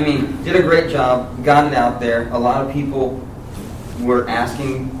thing, did a great job, got it out there. A lot of people were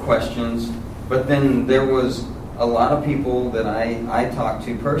asking questions, but then there was a lot of people that I talked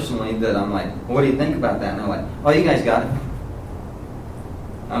to personally that I'm like, well, what do you think about that? And they're like, oh, you guys got it.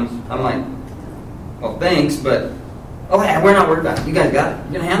 I'm like, well, thanks, but, oh, yeah, we're not worried about it. You guys got it.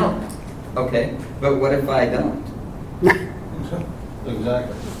 You're going to handle it. Okay, but what if I don't?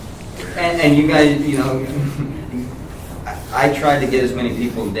 Exactly. And you guys, I tried to get as many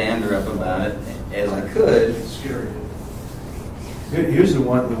people to dander up about it as I could. It's scary. Here's the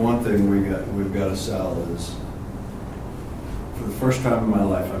one thing we've got to sell is, for the first time in my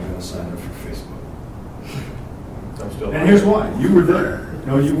life, I'm going to sign up for Facebook. And here's why. You were there.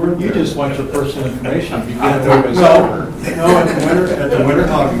 No, you weren't there. You just want your personal information. You at the Winter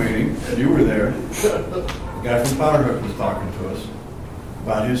Hog meeting, you were there. The guy from Powderhook was talking to us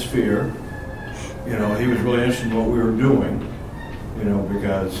about his fear. He was really interested in what we were doing,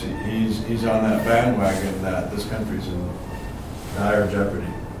 because he's on that bandwagon that this country's in dire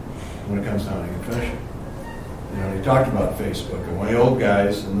jeopardy when it comes to hunting and fishing. He talked about Facebook, and one of the old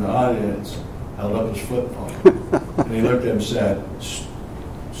guys in the audience held up his flip phone, and he looked at him and said,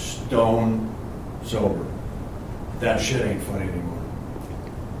 stone sober. That shit ain't funny anymore.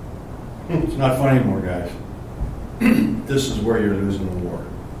 It's not funny anymore, guys. This is where you're losing the war.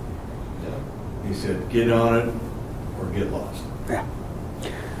 He said, get on it or get lost. Yeah.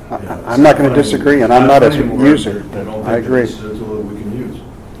 I'm not going to disagree, and I'm not a user. I agree. It's a tool that we can use.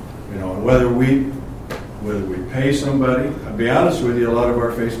 And whether we pay somebody, I'll be honest with you, a lot of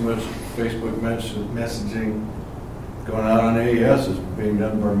our Facebook messaging going out on AES is being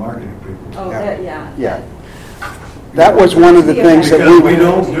done by marketing people. Oh, yeah. Yeah. That was one of the things that we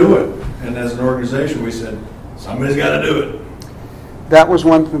don't do it. And as an organization, we said, somebody's got to do it. That was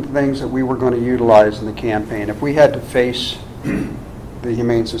one of the things that we were going to utilize in the campaign. If we had to face the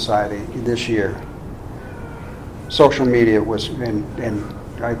Humane Society this year, social media was, and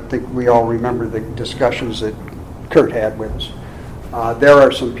I think we all remember the discussions that Kurt had with us. There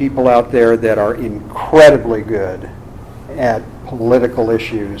are some people out there that are incredibly good at political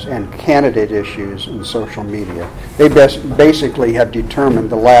issues and candidate issues in social media. They basically have determined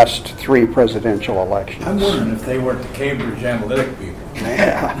the last 3 presidential elections. I'm wondering if they weren't the Cambridge Analytic people.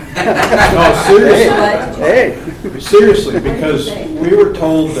 Yeah. No, seriously. Hey. Seriously, because we were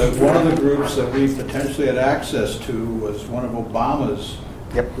told that one of the groups that we potentially had access to was one of Obama's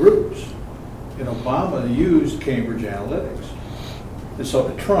groups. And Obama used Cambridge Analytics. And so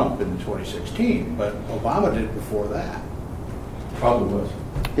did Trump in 2016, but Obama did before that. Probably was.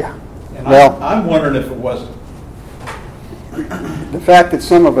 Yeah. And Well, I'm wondering if it wasn't. the fact that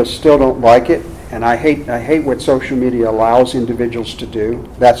some of us still don't like it, and I hate what social media allows individuals to do.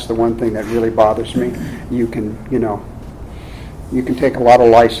 That's the one thing that really bothers me. You can take a lot of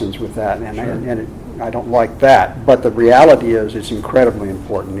license with that, and I don't like that. But the reality is, it's incredibly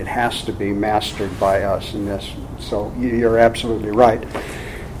important. It has to be mastered by us in this. So you're absolutely right.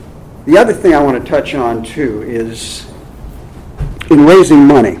 The other thing I want to touch on too is in raising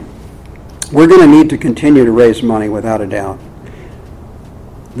money. We're going to need to continue to raise money without a doubt.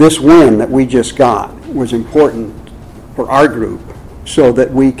 This win that we just got was important for our group so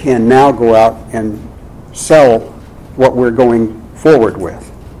that we can now go out and sell what we're going forward with.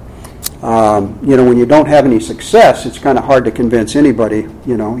 When you don't have any success, it's kind of hard to convince anybody,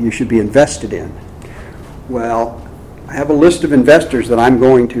 you should be invested in. Well, I have a list of investors that I'm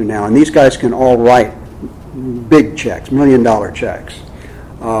going to now, and these guys can all write big checks, $1 million checks.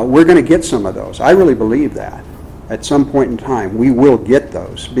 We're going to get some of those. I really believe that. At some point in time, we will get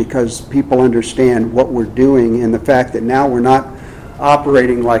those because people understand what we're doing and the fact that now we're not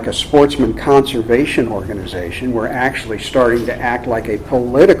operating like a sportsman conservation organization. We're actually starting to act like a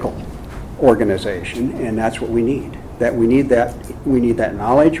political organization, and that's what we need. We need that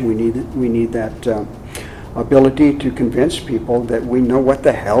knowledge. We need that ability to convince people that we know what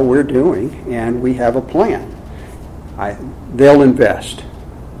the hell we're doing and we have a plan. They'll invest.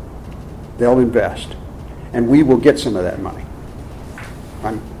 And we will get some of that money.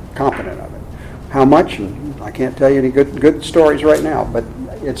 I'm confident of it. How much? I can't tell you any good stories right now, but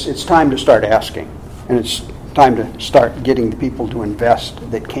it's time to start asking. And it's time to start getting the people to invest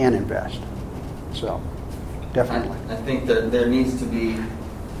that can invest. So, definitely. I think that there needs to be,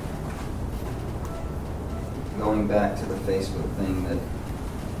 going back to the Facebook thing, that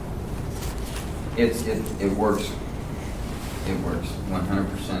it works. It works.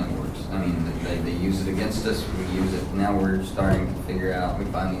 100% it works. I mean, they use it against us. We use it. Now we're starting to figure out. We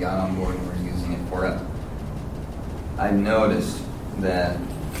finally got on board and we're using it for us. I've noticed that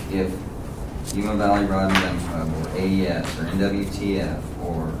if Yuma Valley Rod and Gun Club or AES or NWTF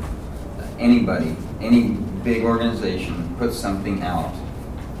or anybody, any big organization puts something out,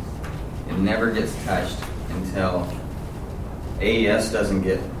 it never gets touched until AES doesn't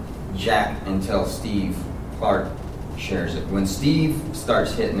get jacked until Steve Clark shares it. When Steve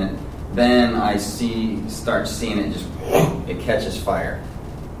starts hitting it, then I start seeing it it catches fire.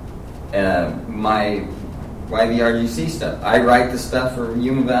 My YVRGC stuff, I write the stuff for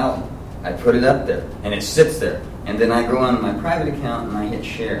Yuma Valley, I put it up there, and it sits there. And then I go on my private account and I hit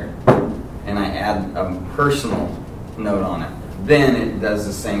share, and I add a personal note on it. Then it does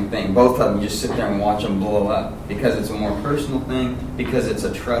the same thing. Both of them, just sit there and watch them blow up because it's a more personal thing, because it's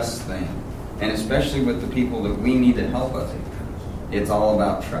a trust thing. And especially with the people that we need to help us, it's all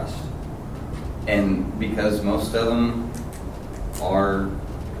about trust. And because most of them are,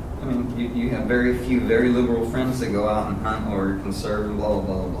 you have very few very liberal friends that go out and hunt or conservative, blah,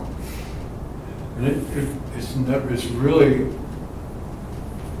 blah, blah, blah. And it's really,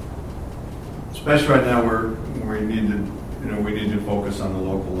 especially right now where we need to focus on the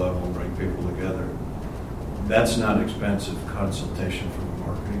local level and bring people together. That's not expensive consultation from a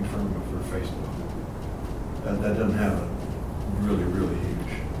marketing firm for Facebook. That doesn't have a really, really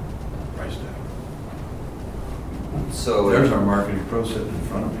huge price tag. So there's our marketing pro sitting in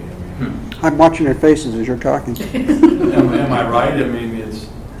front of me. I'm watching their faces as you're talking. Am I right?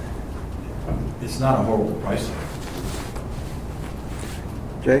 It's not a horrible price tag.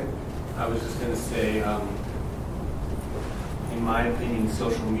 Jay? I was just going to say, in my opinion,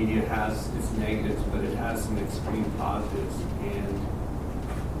 social media has its negatives, but it has some extreme positives. And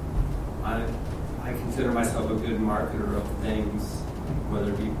I consider myself a good marketer of things,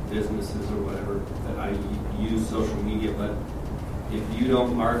 whether it be businesses or whatever, that I use social media. But if you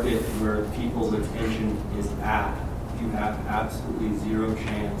don't market where people's attention is at, you have absolutely zero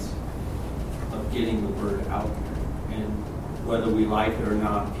chance of getting the word out there. And whether we like it or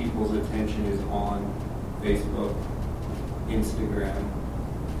not, people's attention is on Facebook, Instagram,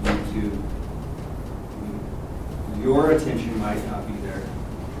 YouTube. Your attention might not be there,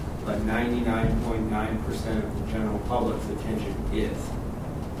 but 99.9% of the general public's attention is.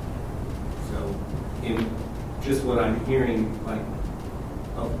 So, in just what I'm hearing, like,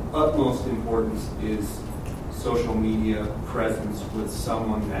 of utmost importance is social media presence with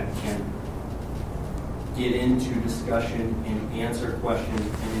someone that can get into discussion and answer questions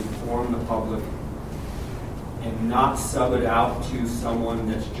and inform the public, and not sub it out to someone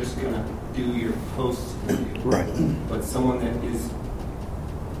that's just going to do your posts for you. Right. But someone that is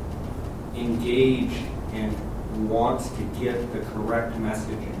engaged and wants to get the correct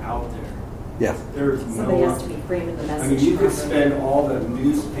message out there. Yeah. There's Somebody no has to be framing the I message. mean, you could properly. spend all the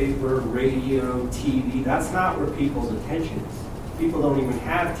newspaper, radio, TV. That's not where people's attention is. People don't even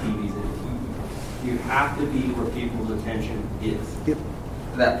have TVs anymore. You have to be where people's attention is. Yep.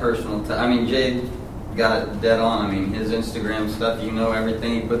 That personal I mean, Jay got it dead on. I mean, his Instagram stuff, you know,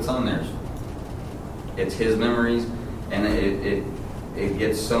 everything he puts on there. It's his memories, and it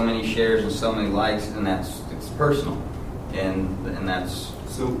gets so many shares and so many likes, and it's personal, and that's.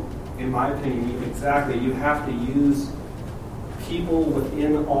 So, in my opinion, exactly, you have to use people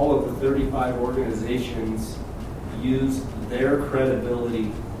within all of the 35 organizations, use their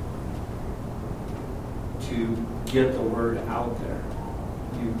credibility to get the word out there.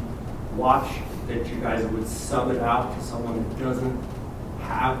 You watch that you guys would sub it out to someone that doesn't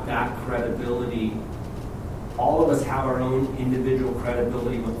have that credibility. All of us have our own individual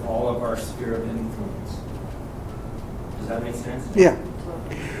credibility with all of our sphere of influence. Does that make sense? Yeah.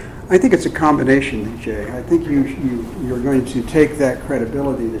 I think it's a combination, Jay. I think you're going to take that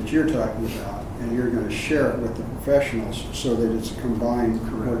credibility that you're talking about, and you're going to share it with the professionals so that it's combined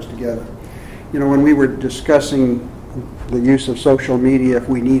and works together. You know, when we were discussing the use of social media, if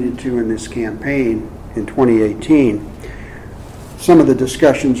we needed to, in this campaign in 2018, some of the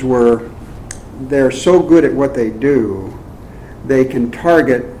discussions were, they're so good at what they do, they can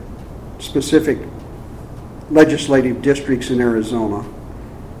target specific legislative districts in Arizona,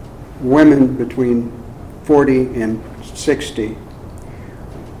 women between 40 and 60,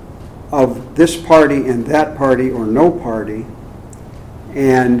 of this party and that party or no party,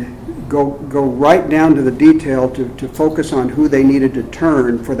 and go right down to the detail to focus on who they needed to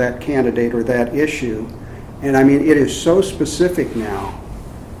turn for that candidate or that issue. And I mean, it is so specific now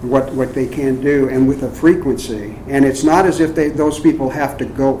what they can do, and with a frequency. And it's not as if those people have to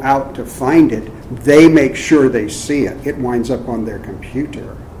go out to find it. They make sure they see it. It winds up on their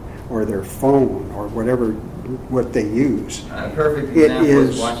computer or their phone or what they use. A perfect It example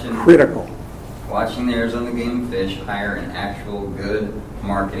is watching critical. Watching the Arizona Game and Fish hire an actual good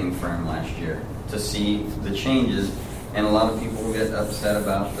marketing firm last year to see the changes, and a lot of people get upset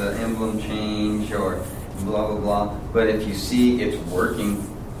about the emblem change or blah blah blah. But if you see it's working,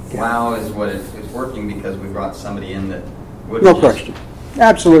 wow is what it's working, because we brought somebody in that would No question.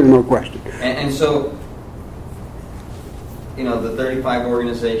 Absolutely no question. And so, you know, the 35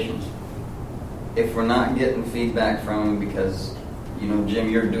 organizations, if we're not getting feedback from them, because, you know, Jim,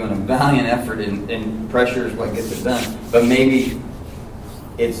 you're doing a valiant effort and pressure is what gets it done, but maybe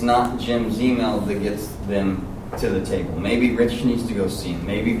it's not Jim's email that gets them to the table. Maybe Rich needs to go see them.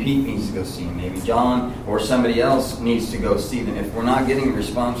 Maybe Pete needs to go see them. Maybe John or somebody else needs to go see them. If we're not getting a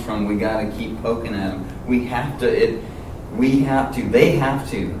response from them, we got to keep poking at them. We have to. They have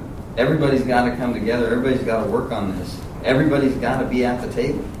to. Everybody's got to come together. Everybody's got to work on this. Everybody's got to be at the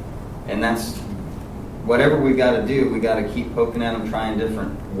table. And that's whatever we got to do. We got to keep poking at them, trying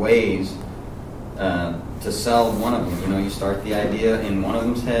different ways to sell one of them. You know, you start the idea in one of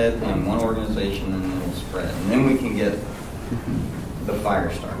them's head in one organization, and then it'll spread, and then we can get the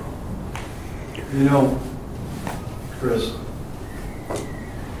fire started. You know, Chris,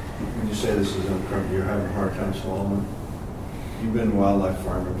 when you say this is uncomfortable, you're having a hard time swallowing. You've been wildlife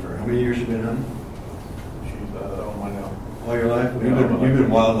farming for how many years? You been hunting? She's oh my God. All your life? Yeah, You've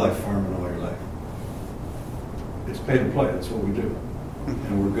been wildlife farming all your life. It's pay to play. That's what we do,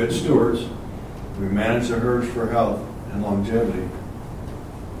 and we're good stewards. We manage the herds for health and longevity,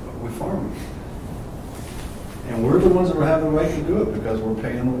 but we farm them. And we're the ones that have the right to do it because we're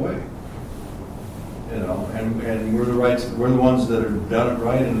paying the way. You know, and we're the ones that have done it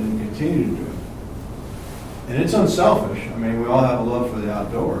right and continue to do it. And it's unselfish. I mean, we all have a love for the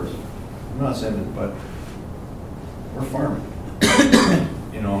outdoors. I'm not saying that, but we're farming.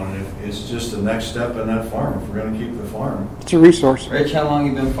 You know, and it's just the next step in that farm. If we're going to keep the farm. It's a resource. Rich, how long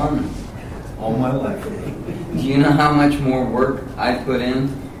have you been farming? All my life. Do you know how much more work I put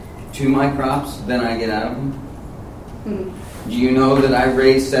in to my crops than I get out of them? Do you know that I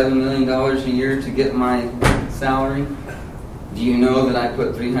raise $7 million a year to get my salary? Do you know that I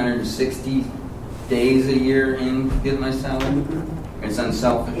put 360 days a year in to get my salary? It's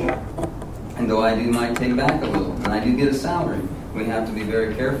unselfish. And though I might take back a little, and I do get a salary, we have to be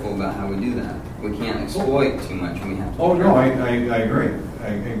very careful about how we do that. We can't exploit too much. We have to. Oh, no, I agree.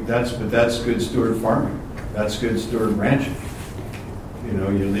 But that's good steward farming. That's good steward ranching. You know,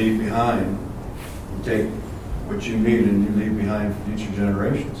 you leave behind, you take what you need and you leave behind for future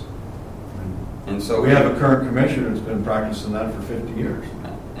generations. And so we have a current commissioner that's been practicing that for 50 years.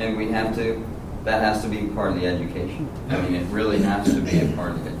 And we have to, that has to be part of the education. I mean, it really has to be a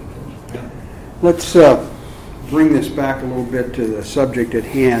part of the education. Let's bring this back a little bit to the subject at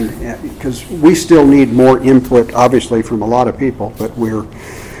hand, because we still need more input, obviously, from a lot of people, but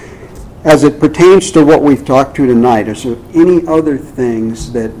as it pertains to what we've talked to tonight, is there any other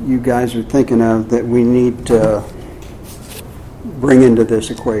things that you guys are thinking of that we need to bring into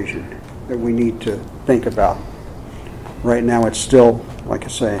this equation, that we need to think about? Right now it's still, like I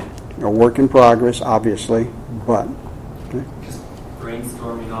say, a work in progress, obviously, but... Okay. Just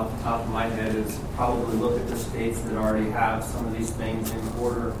brainstorming off the top of my head is probably look at the states that already have some of these things in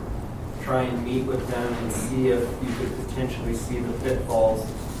order, try and meet with them and see if you could potentially see the pitfalls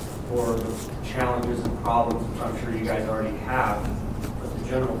or the challenges and problems, which I'm sure you guys already have. But the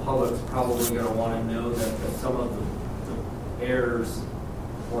general public's probably going to want to know that some of the errors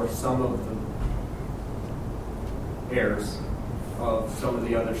or some of the errors of some of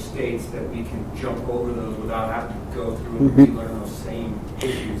the other states, that we can jump over those without having to go through and relearn those same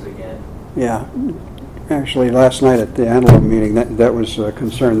issues again. Yeah. Actually, last night at the Antelope meeting, that was a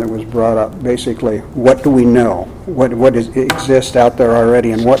concern that was brought up. Basically, what do we know? What exists out there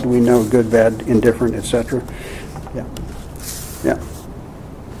already, and what do we know, good, bad, indifferent, etc.? Yeah. Yeah.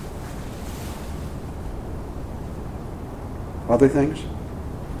 Other things?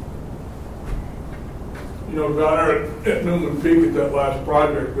 You know, down there at Newman Peak at that last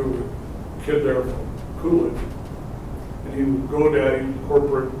project, there was a kid there from Coolidge, and he was GoDaddy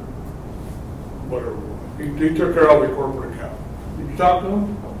corporate, whatever. He took care of the corporate account. Did you talk to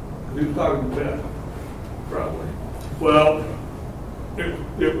him? He was talking to Ben, probably. Well,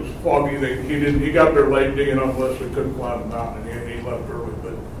 it was foggy. He got there late digging on the list. We couldn't climb the mountain, and he left early.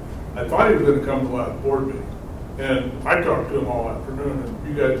 But I thought he was going to come to the last board meeting, and I talked to him all afternoon. And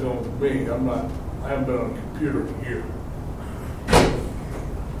you guys know me, I haven't been on a computer in a year,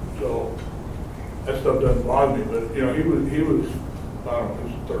 so that stuff doesn't bother me. But you know, he was. I don't know,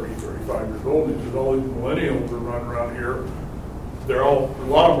 he's 30, 35 years old. He says all these millennials are running around here. A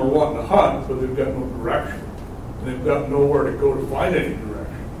lot of them are wanting to hunt, but they've got no direction. And they've got nowhere to go to find any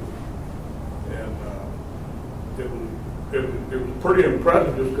direction. And it was pretty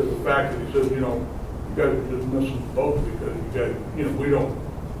impressive, just because of the fact that he says, you know, you guys are just missing the boat because you guys, you know, we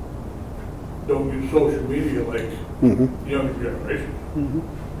don't use social media like the younger generation.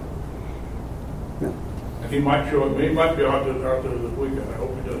 Yeah. He might show up. He might be out there this weekend. I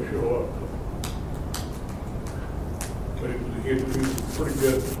hope he does show up. But he's pretty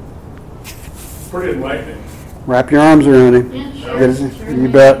good, pretty enlightening. Wrap your arms around him. Yeah, sure. You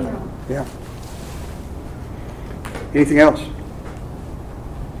bet. Yeah. Anything else?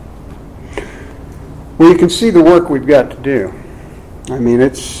 Well, you can see the work we've got to do. I mean,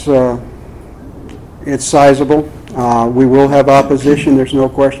 it's sizable. We will have opposition. There's no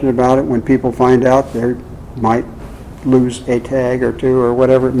question about it. When people find out, they might lose a tag or two or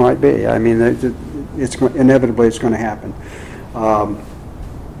whatever it might be. I mean, inevitably it's going to happen.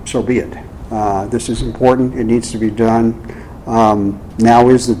 So be it. This is important. It needs to be done. Now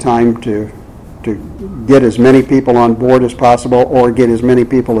is the time to get as many people on board as possible, or get as many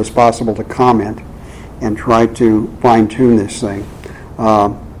people as possible to comment and try to fine-tune this thing.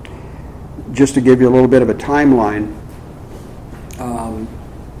 Just to give you a little bit of a timeline,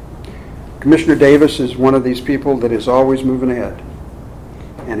 Commissioner Davis is one of these people that is always moving ahead,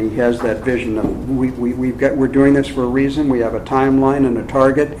 and he has that vision of we're doing this for a reason. We have a timeline and a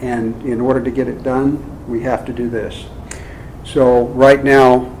target, and in order to get it done, we have to do this. So right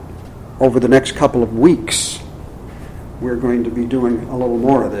now, over the next couple of weeks, we're going to be doing a little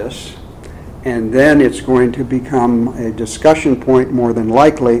more of this, and then it's going to become a discussion point more than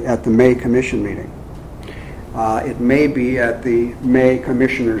likely at the May Commission meeting. It may be at the May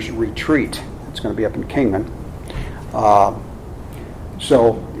Commissioners Retreat. It's going to be up in Kingman.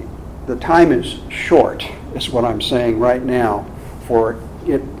 So the time is short, is what I'm saying right now. For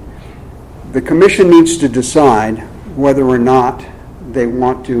it, the Commission needs to decide whether or not they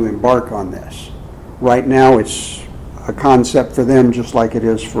want to embark on this. Right now it's a concept for them just like it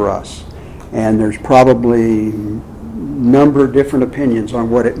is for us. And there's probably number of different opinions on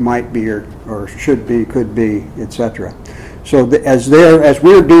what it might be or should be, could be, etc. So as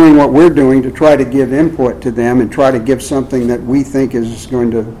we're doing what we're doing to try to give input to them and try to give something that we think is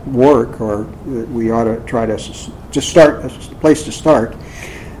going to work, or that we ought to try to just start a place to start,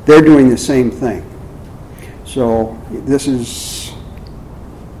 they're doing the same thing. So it's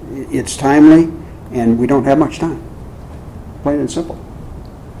timely, and we don't have much time. Plain and simple.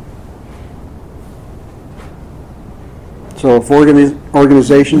 So if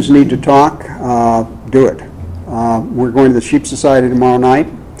organizations need to talk, do it. We're going to the Sheep Society tomorrow night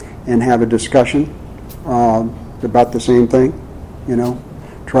and have a discussion about the same thing.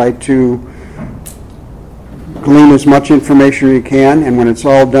 Try to glean as much information as you can, and when it's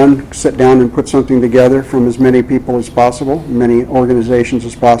all done, sit down and put something together from as many people as possible, many organizations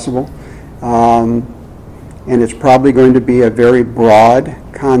as possible. And it's probably going to be a very broad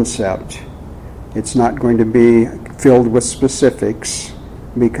concept. It's not going to be filled with specifics,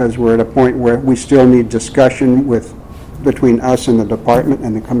 because we're at a point where we still need discussion between us and the department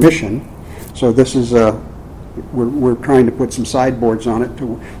and the commission. So this is we're trying to put some sideboards on it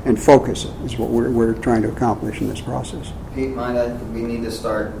and focus it, is what we're trying to accomplish in this process. Pete, we need to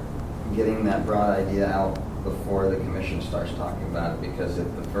start getting that broad idea out before the commission starts talking about it, because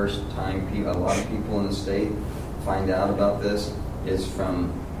if the first time a lot of people in the state find out about this is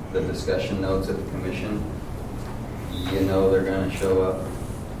from the discussion notes at the commission, they're going to show up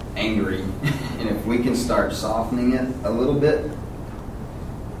angry. And if we can start softening it a little bit,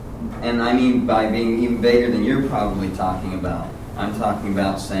 and I mean by being even bigger than you're probably talking about, I'm talking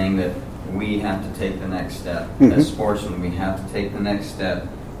about saying that we have to take the next step. As sportsmen, we have to take the next step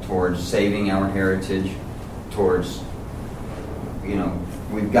towards saving our heritage, towards, we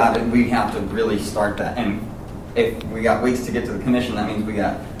have to really start that. And if we got weeks to get to the commission, that means we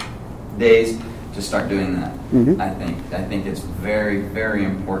got days to start doing that. I think it's very, very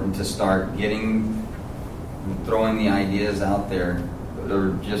important to start throwing the ideas out there,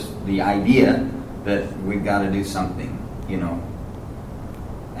 or just the idea that we've got to do something,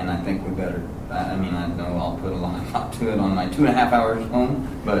 and I think we better, I know I'll put a lot to it on my 2.5 hours home,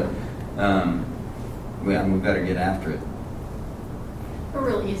 but we better get after it. A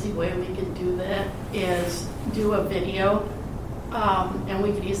real easy way we can do that is do a video. And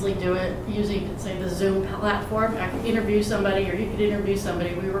we could easily do it using, say, the Zoom platform. I could interview somebody, or you could interview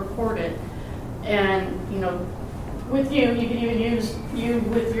somebody. We record it, and with you can even use you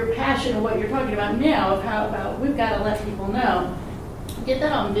with your passion of what you're talking about now. Of how about we've got to let people know. Get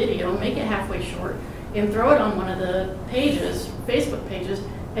that on video, make it halfway short, and throw it on one of the pages, Facebook pages,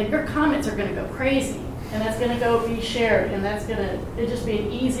 and your comments are going to go crazy, and that's going to go be shared, and that's going to just be an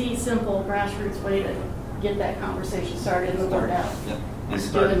easy, simple, grassroots way to get that conversation started and the word out. Yep.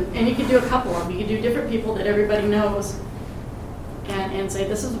 And you can do a couple of them. You can do different people that everybody knows, and say,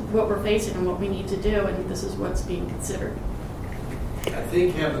 this is what we're facing and what we need to do, and this is what's being considered. I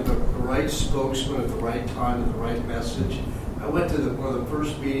think having the right spokesman at the right time and the right message. I went to one of the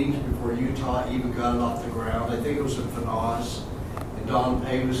first meetings before Utah even got it off the ground. I think it was in Fanaz, and Don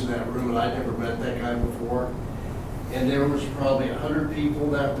Pay was in that room, and I'd never met that guy before. And there was probably 100 people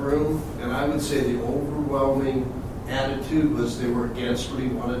in that room, and I would say the overwhelming attitude was they were against what he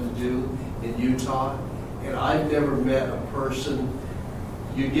wanted to do in Utah. And I've never met a person,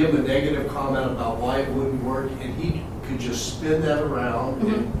 you'd give him a negative comment about why it wouldn't work, and he could just spin that around.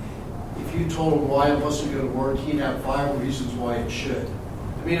 And if you told him why it wasn't going to work, he'd have 5 reasons why it should.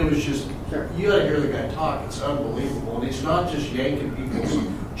 I mean, it was just, you got to hear the guy talk. It's unbelievable. And he's not just yanking people's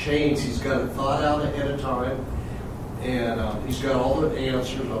chains. He's got it thought out ahead of time. And he's got all the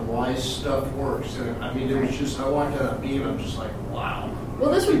answers on why stuff works. And I mean, it was just, I walked out of that meeting, I'm just like, wow.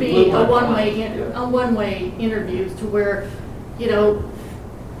 Well, this would be a one-way interview to where,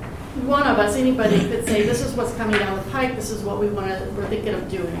 one of us, anybody could say, this is what's coming down the pike, this is what we're thinking of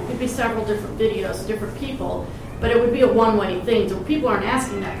doing. It could be several different videos, different people, but it would be a one-way thing. So people aren't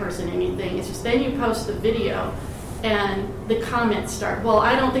asking that person anything. It's just then you post the video and the comments start. Well,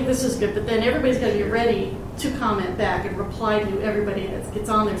 I don't think this is good, but then everybody's got to be ready to comment back and reply to everybody that gets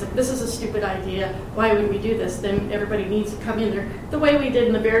on there. It's like, this is a stupid idea. Why would we do this? Then everybody needs to come in there the way we did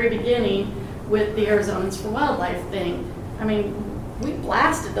in the very beginning with the Arizonans for Wildlife thing. I mean, we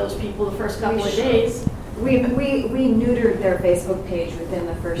blasted those people the first couple of days. We neutered their Facebook page within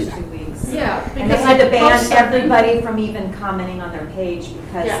the first 2 weeks. Yeah. And they had to ban everybody from even commenting on their page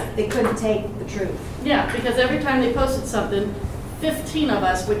because they couldn't take the truth. Yeah, because every time they posted something, 15 of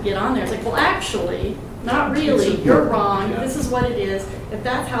us would get on there. It's like, well, actually, not really. You're wrong. This is what it is. If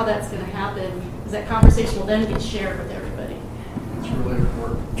that's how that's going to happen, is that conversation will then get shared with everybody. It's really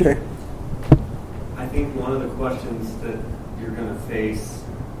important. Okay. I think one of the questions that you're going to face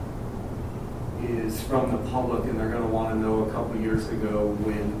is from the public, and they're going to want to know a couple years ago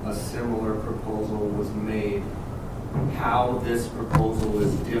when a similar proposal was made, how this proposal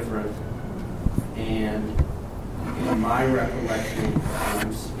is different. And in my recollection, and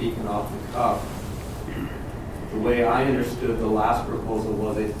I'm speaking off the cuff, the way I understood the last proposal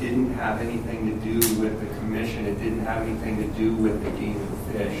was it didn't have anything to do with the commission. It didn't have anything to do with the game of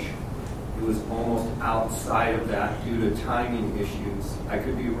fish. It was almost outside of that due to timing issues. I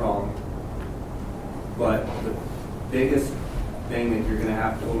could be wrong. But the biggest thing that you're going to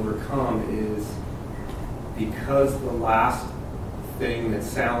have to overcome is, because the last thing that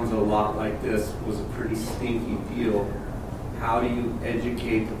sounds a lot like this was a pretty stinky deal, how do you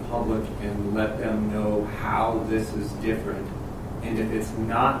educate the public and let them know how this is different? And if it's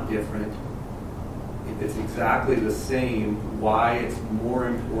not different, if it's exactly the same, why it's more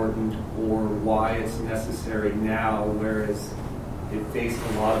important or why it's necessary now, whereas it faced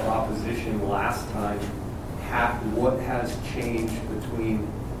a lot of opposition last time. What has changed between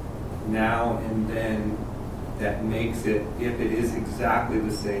now and then that makes it, if it is exactly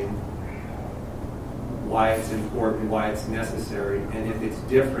the same, why it's important, why it's necessary, and if it's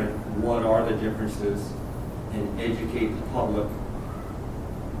different, what are the differences, and educate the public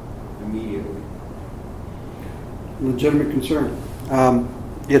immediately. Legitimate concern.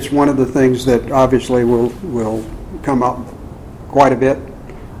 It's one of the things that obviously will come up quite a bit.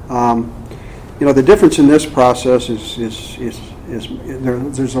 The difference in this process is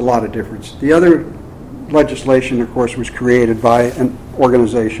there's a lot of difference. The other legislation, of course, was created by an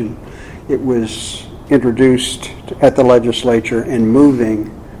organization. It was introduced at the legislature and moving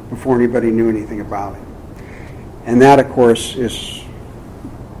before anybody knew anything about it. And that, of course, is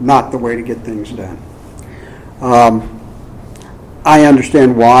not the way to get things done. I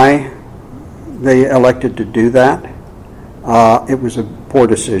understand why they elected to do that. It was a poor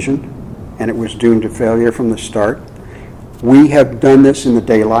decision, and it was doomed to failure from the start. We have done this in the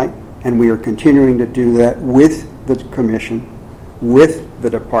daylight, and we are continuing to do that with the commission, with the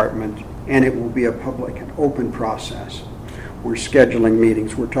department, and it will be a public and open process. We're scheduling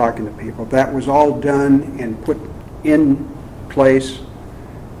meetings, we're talking to people. That was all done and put in place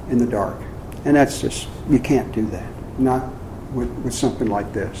in the dark. And that's just, you can't do that, not with something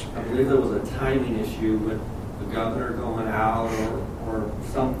like this. I believe there was a timing issue with the governor going out or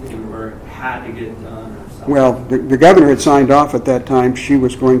something where it had to get done or something. Well, the governor had signed off at that time. She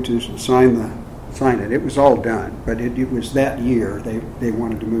was going to sign it. It was all done, but it was that year they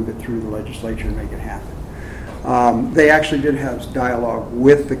wanted to move it through the legislature and make it happen. They actually did have dialogue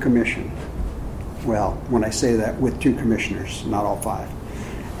with the commission. Well, when I say that, with 2 commissioners, not all 5.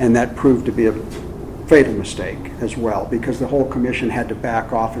 And that proved to be a fatal mistake as well, because the whole commission had to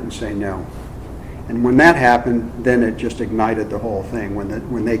back off it and say no. And when that happened, then it just ignited the whole thing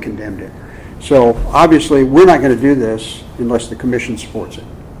when they condemned it. So obviously, we're not going to do this unless the commission supports it.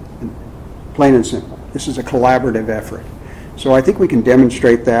 Plain and simple. This is a collaborative effort. So I think we can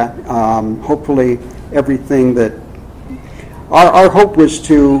demonstrate that. Hopefully, everything that... Our hope was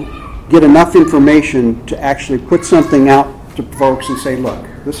to get enough information to actually put something out to folks and say, look,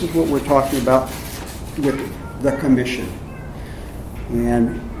 this is what we're talking about with the commission.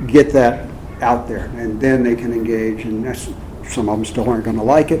 And get that out there. And then they can engage. And some of them still aren't going to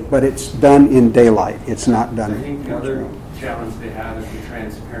like it, but it's done in daylight. It's not done... I think the other challenge they have is the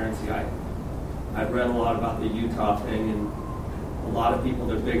transparency. I've read a lot about the Utah thing, and a lot of people,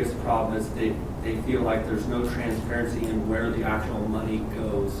 their biggest problem is they feel like there's no transparency in where the actual money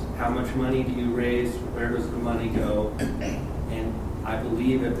goes. How much money do you raise? Where does the money go? And I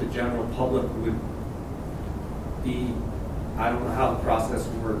believe if the general public would be, I don't know how the process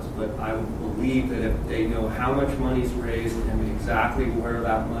works, but I would believe that if they know how much money's raised and exactly where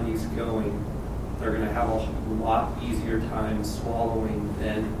that money's going, they're going to have a lot easier time swallowing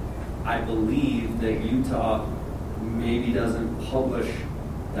than I believe that Utah maybe doesn't publish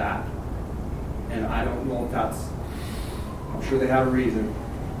that. And I don't know if that's, I'm sure they have a reason,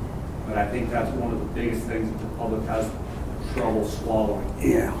 but I think that's one of the biggest things that the public has trouble swallowing.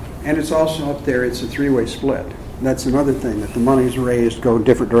 Yeah, and it's also up there, it's a 3-way split. That's another thing, that the money's raised go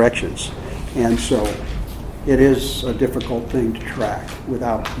different directions. And so it is a difficult thing to track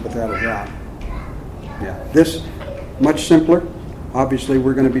without a doubt. Yeah, this, much simpler. Obviously,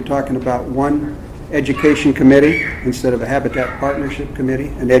 we're going to be talking about one education committee instead of a Habitat Partnership Committee,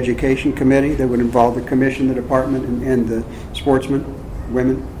 an education committee that would involve the commission, the department, and the sportsmen,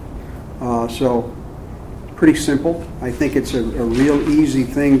 women. So pretty simple. I think it's a real easy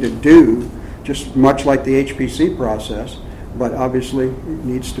thing to do, just much like the HPC process, but obviously it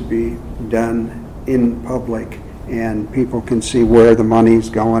needs to be done in public and people can see where the money's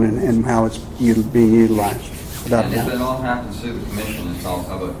going and how it's being utilized. And if it all happens through the commission, it's all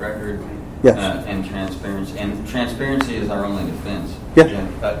public record. Yes. And transparency. And transparency is our only defense. Yes.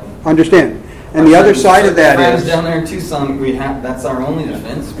 Understand. And the other side of that is down there in Tucson, that's our only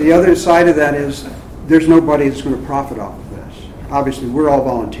defense. The other side of that is there's nobody that's going to profit off of this. Obviously, we're all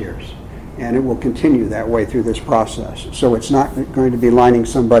volunteers, and it will continue that way through this process. So it's not going to be lining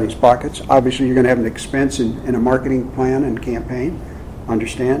somebody's pockets. Obviously, you're going to have an expense in a marketing plan and campaign,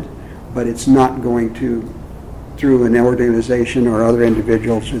 understand? But it's not going to, through an organization or other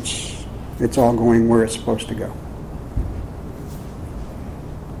individuals, it's all going where it's supposed to go.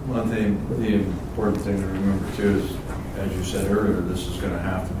 One thing, the important thing to remember too is, as you said earlier, this is going to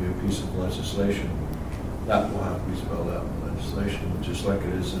have to be a piece of legislation. That will have to be spelled out in legislation, just like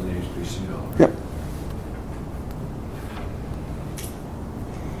it is in the HPCL. Yep.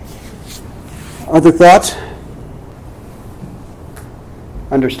 Other thoughts?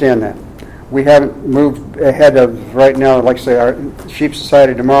 Understand that. We haven't moved ahead of right now, like I say, our Sheep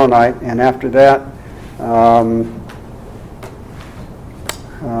Society tomorrow night, and after that,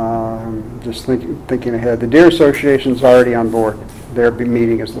 just thinking ahead. The Deer Association's already on board. Their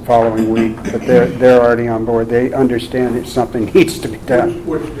meeting is the following week, but they're already on board. They understand that something needs to be done.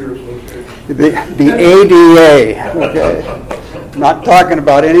 Which Deer Association? The ADA. Okay, not talking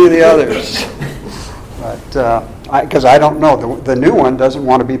about any of the others. But because I don't know, the new one doesn't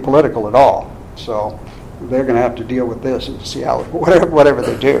want to be political at all. So they're going to have to deal with this and see how whatever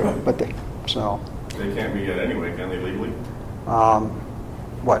they do. But they can't be yet anyway, can they legally?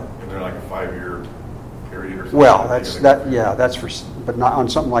 What? And they're like a 5-year period or something. Well, that's for, but not on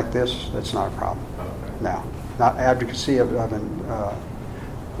something like this. That's not a problem. Okay. No, not advocacy of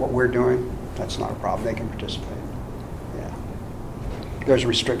what we're doing. That's not a problem. They can participate. Yeah. There's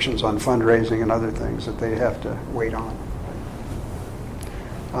restrictions on fundraising and other things that they have to wait on.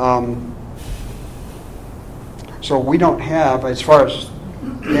 So we don't have, as far as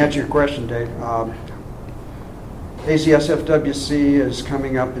to answer your question, Dave. ACSFWC is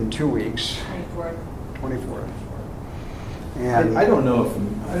coming up in 2 weeks. 24th. And I don't know if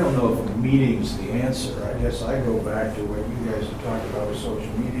a meeting's the answer. I guess I go back to what you guys have talked about with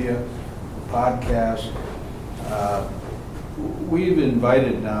social media, podcast. We've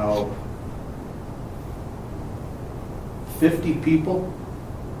invited now 50 people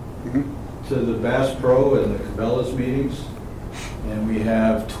to the Bass Pro and the Cabela's meetings, and we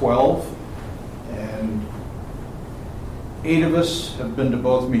have 12, and 8 of us have been to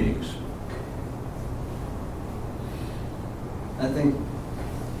both meetings. I think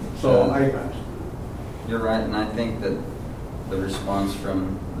So you're right, and I think that the response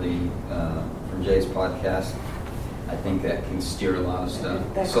from Jay's podcast, I think that can steer a lot of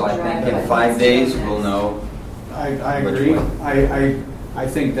stuff. So I think in 5 days we'll know. I agree. I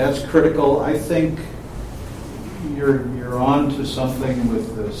think that's critical. I think you're on to something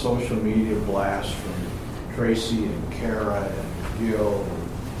with the social media blast from Tracy and Kara and Gil and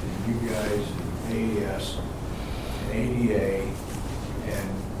you guys and AES and ADA. And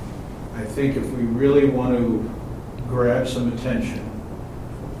I think if we really want to grab some attention,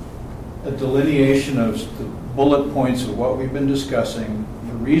 a delineation of the bullet points of what we've been discussing,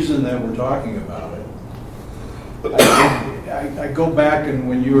 the reason that we're talking about it. I go back, and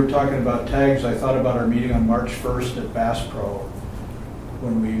when you were talking about tags, I thought about our meeting on March 1st at Bass Pro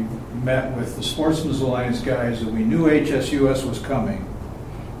when we met with the Sportsman's Alliance guys, and we knew HSUS was coming.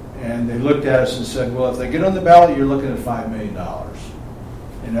 And they looked at us and said, well, if they get on the ballot, you're looking at $5 million.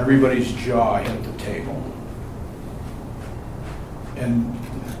 And everybody's jaw hit the table. And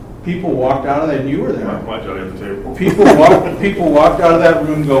people walked out of that, and you were there. My jaw hit the table. People walked out of that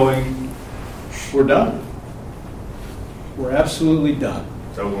room going, we're done. We're absolutely done.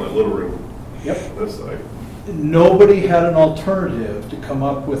 That was my little room. Yep. This side. Nobody had an alternative to come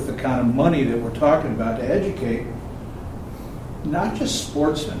up with the kind of money that we're talking about to educate not just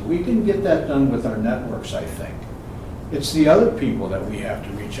sportsmen. We can get that done with our networks, I think. It's the other people that we have to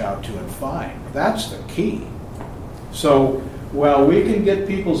reach out to and find. That's the key. So while we can get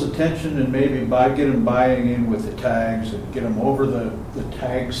people's attention and maybe get them buying in with the tags and get them over the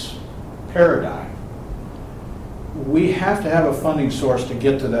tags paradigm, we have to have a funding source to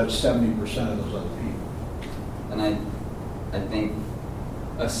get to that 70% of those other people. And I think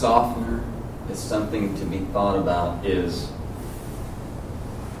a softener is something to be thought about is,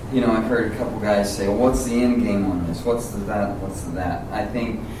 I've heard a couple guys say, well, what's the end game on this? What's the that? What's the that? I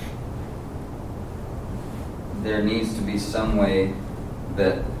think there needs to be some way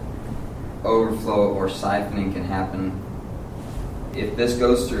that overflow or siphoning can happen if this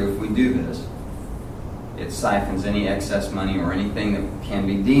goes through, if we do this. it siphons any excess money or anything that can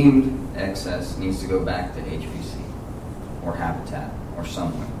be deemed excess needs to go back to HPC or Habitat or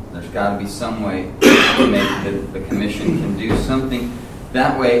somewhere. There's got to be some way to make the commission can do something.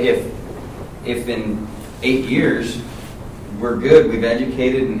 That way, if in 8 years we're good, we've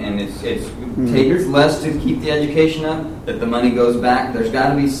educated, and it takes less to keep the education up, that the money goes back. There's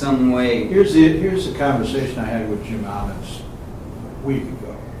got to be some way. Here's the conversation I had with Jim Ammons a week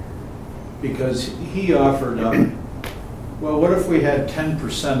ago, because he offered up, well, what if we had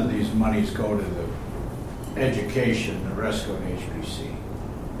 10% of these monies go to the education, the rest go to HPC?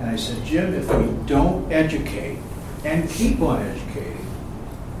 And I said, Jim, if we don't educate and keep on educating,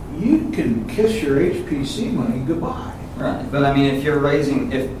 you can kiss your HPC money goodbye. Right, but I mean, if you're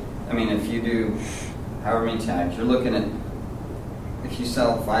raising, if you do however many tags, you're looking at, if you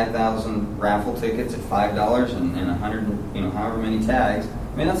sell 5,000 raffle tickets at $5 and 100, however many tags,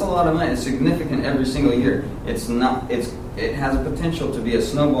 I mean, that's a lot of money. It's significant every single year. It has a potential to be a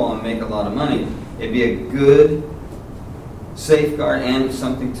snowball and make a lot of money. It'd be a good safeguard and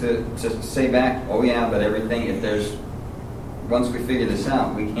something to say back, oh yeah, but everything, once we figure this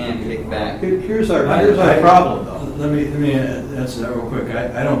out, we can kick back. Here's our problem, though. Let me answer that real quick.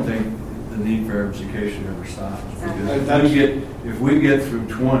 I don't think the need for education ever stops. Because if we get through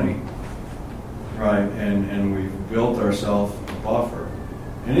 20, right, and we've built ourselves a buffer,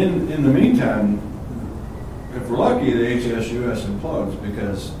 and in the meantime, if we're lucky, the HSUS implodes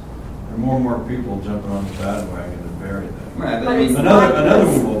because there are more and more people jumping on the bandwagon and bury them. Right, but I mean, another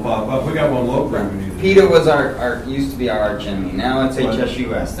one will pop up. We got one locally we need to PETA was our used to be our arch enemy. Now it's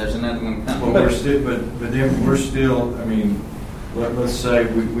HSUS. There's another one coming. Well, we're still. I mean, let's say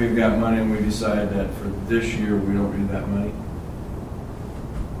we've got money and we decide that for this year we don't need that money.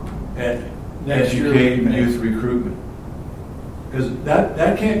 Educate youth recruitment, because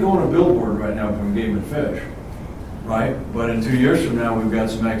that can't go on a billboard right now from Game and Fish, right? But in 2 years from now, we've got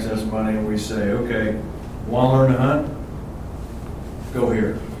some excess money and we say, okay, want to learn to hunt? Go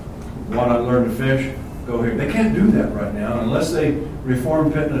here. Want to learn to fish? Go here. They can't do that right now unless they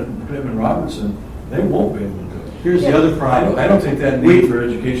reform Pittman Robinson. They won't be able to do it. Here's the other problem. I don't think that need for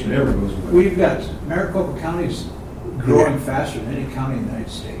education ever goes away. We've got Maricopa County's growing faster than any county in the United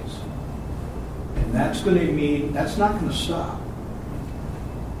States, and that's going to mean that's not going to stop.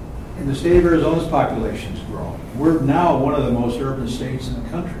 And the state of Arizona's population is growing. We're now one of the most urban states in the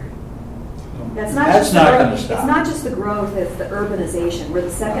country. That's not going to stop. It's not just the growth, it's the urbanization. We're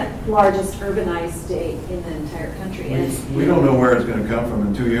the second largest urbanized state in the entire country. We don't know where it's going to come from.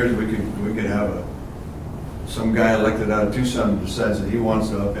 In 2 years, we could have some guy elected out of Tucson who decides that he wants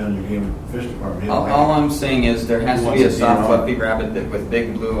to upend the Game and Fish Department. All I'm saying is there has to be a soft, fluffy rabbit with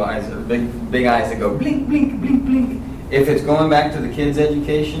big blue eyes or big eyes that go blink, blink, blink, blink. If it's going back to the kids'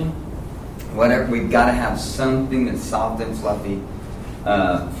 education, whatever, we've got to have something that's soft and fluffy.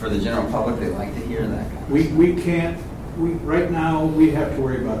 For the general public, they like to hear that. Right now, we have to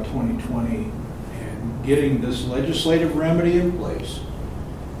worry about 2020 and getting this legislative remedy in place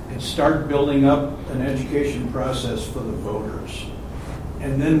and start building up an education process for the voters.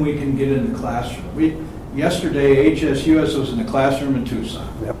 And then we can get in the classroom. Yesterday, HSUS was in the classroom in Tucson.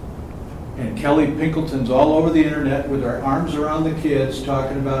 Yep. And Kelly Pinkelton's all over the internet with her arms around the kids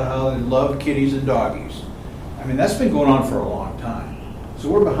talking about how they love kitties and doggies. I mean, that's been going on for a long time. So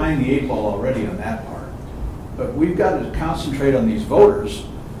we're behind the 8 ball already on that part. But we've got to concentrate on these voters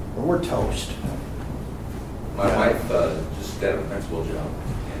or we're toast. My wife just got a principal job,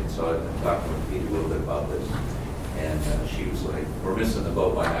 and so I talked with Pete a little bit about this. And she was like, we're missing the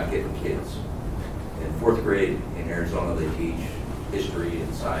boat by not getting kids. In 4th grade in Arizona, they teach history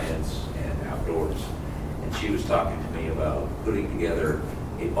and science and outdoors. And she was talking to me about putting together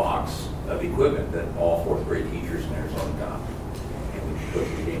a box of equipment that all 4th grade teachers in Arizona got. Go to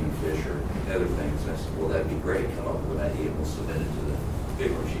the Game and Fish or other things. And I said, well, that'd be great. Come up with an idea and we'll submit it to the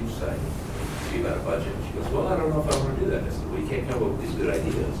Big Horse Chief site. See about a budget. She goes, well, I don't know if I want to do that. I said, well, you can't come up with these good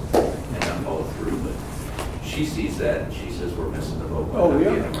ideas and not follow through. But she sees that and she says, we're missing the boat by not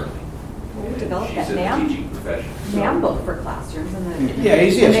getting them early. We developed She's that in the teaching profession. NAM book for classrooms.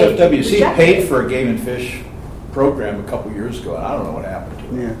 Paid for a Game and Fish program a couple years ago, and I don't know what happened to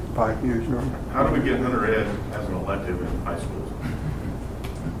it. Yeah, 5 years ago. How do we get hunter ed as an elective in high schools?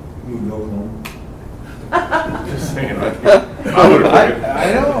 Move to Oklahoma. Just saying. I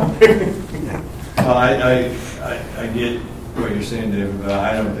know. I get what you're saying, David, but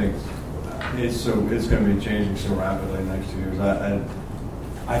I don't think it's going to be changing so rapidly in the next 2 years.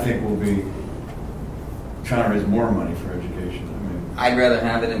 I think we'll be trying to raise more money for education. I mean, I'd rather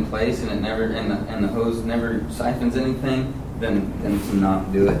have it in place and it never and the hose never siphons anything than to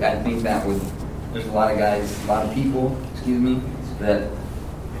not do it. I think that would there's a lot of guys, a lot of people, that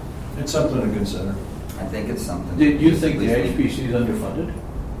It's something to consider. I think it's something. Do you think the HPC is underfunded?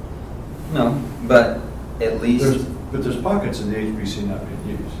 No, but at least. But there's pockets of the HPC not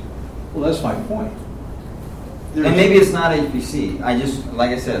being used. Well, that's my point. And maybe it's not HPC.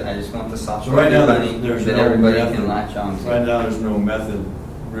 Like I said, I just want the soft So right now, money there's that no everybody method. can latch on to. Right now, there's no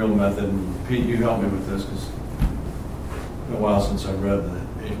real method. And Pete, you help me with this because it's been a while since I read the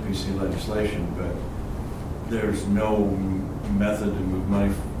HPC legislation, but there's no method to move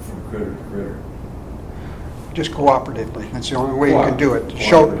money from critter to critter. Just cooperatively. That's the only way you can do it.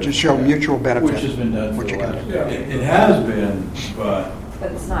 To show mutual benefit. Which has been done for Which the you can last. do. Yeah. It has been, but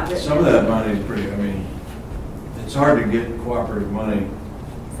But it's not written. some of that money is pretty, I mean, it's hard to get cooperative money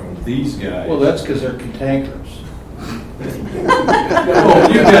from these guys. Well, that's because they're cantankerous. Oh,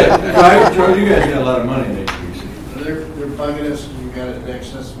 you guys, right, George, you guys got a lot of money in HPC. They're bugging us, and you got it in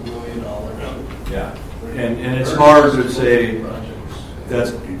excess of $1 million. Yeah, and it's hard to say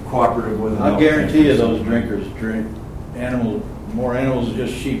that's cooperative with. I guarantee you those drinkers drink more animals than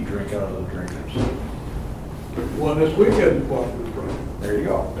just sheep drink out of the drinkers. One this weekend, cooperative, right? There you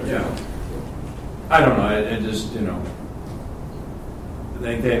go. Yeah. I don't know, it just, I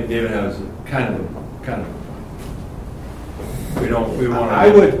think David has kind of a point. We want to.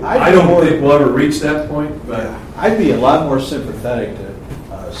 I don't think we'll ever reach that point, but. Yeah. I'd be a lot more sympathetic to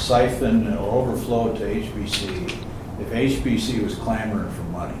siphon or overflow to HBC if HBC was clamoring for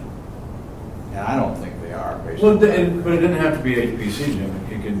money. And I don't think they are. Well, but it didn't have to be HBC, Jim.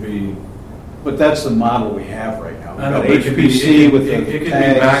 It could be. But that's the model we have right now. We've I know, got but it could be- HBC with the it could be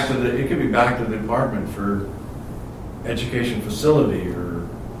tags. it could be back to the department for education facility or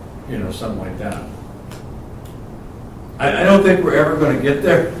something like that. I don't think we're ever going to get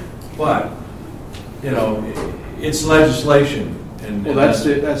there, but it's legislation, and Well, that's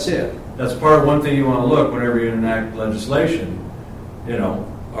it. That's it. That's part of one thing you want to look whenever you enact legislation.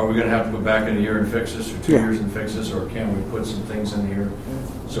 Are we going to have to go back in a year and fix this, or 2 years and fix this, or can we put some things in here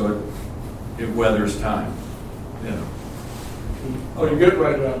so it weathers time? Oh, you get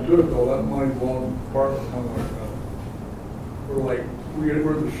right down to it, though, that money belongs to the department,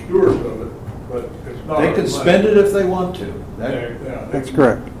 we're the stewards of it, but it's not. They can spend it if they want to. Yeah. That's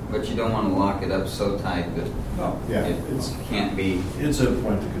correct. But you don't want to lock it up so tight that No. Yeah. it can't be. It's a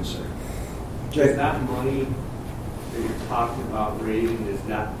point to consider. Is that money that you're talking about raising, is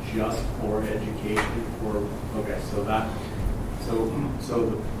that just for education?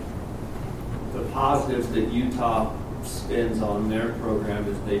 So the positives that Utah spends on their program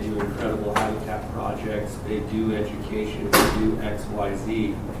is they do incredible habitat projects, they do education, they do X, Y,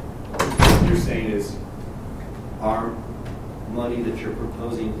 Z. What you're saying is our money that you're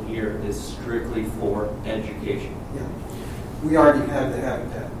proposing here is strictly for education. Yeah. We already have the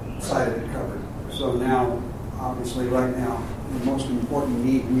habitat side of it covered. So now, obviously, right now, the most important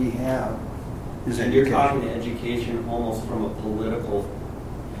need we have is And you're education. talking education almost from a political,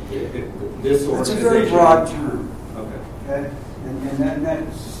 this organization. It's a very broad term. Okay. Okay, and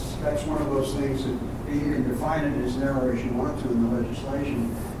that's one of those things that you can define it as narrow as you want to in the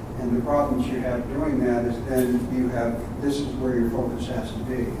legislation. And the problems you have doing that is then this is where your focus has to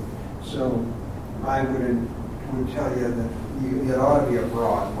be. So I would tell you that it ought to be a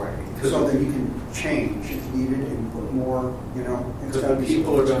broad way, so that you can change if needed and put more, it's got to be.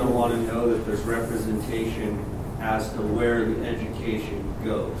 People are going to want to know that there's representation as to where the education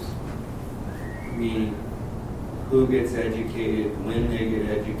goes. Meaning, who gets educated, when they get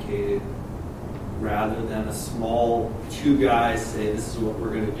educated, rather than a small two guys say this is what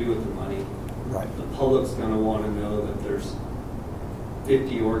we're going to do with the money. Right. The public's going to want to know that there's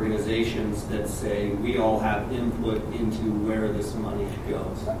 50 organizations that say we all have input into where this money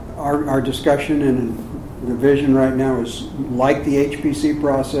goes. Our discussion and the vision right now is like the HPC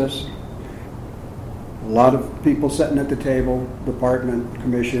process. A lot of people sitting at the table, department,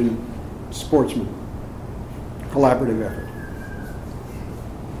 commission, sportsmen. Collaborative effort.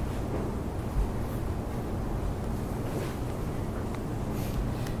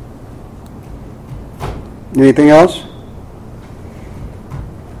 Anything else?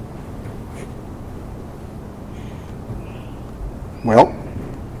 Well,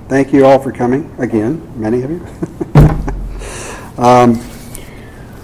 thank you all for coming again, many of you.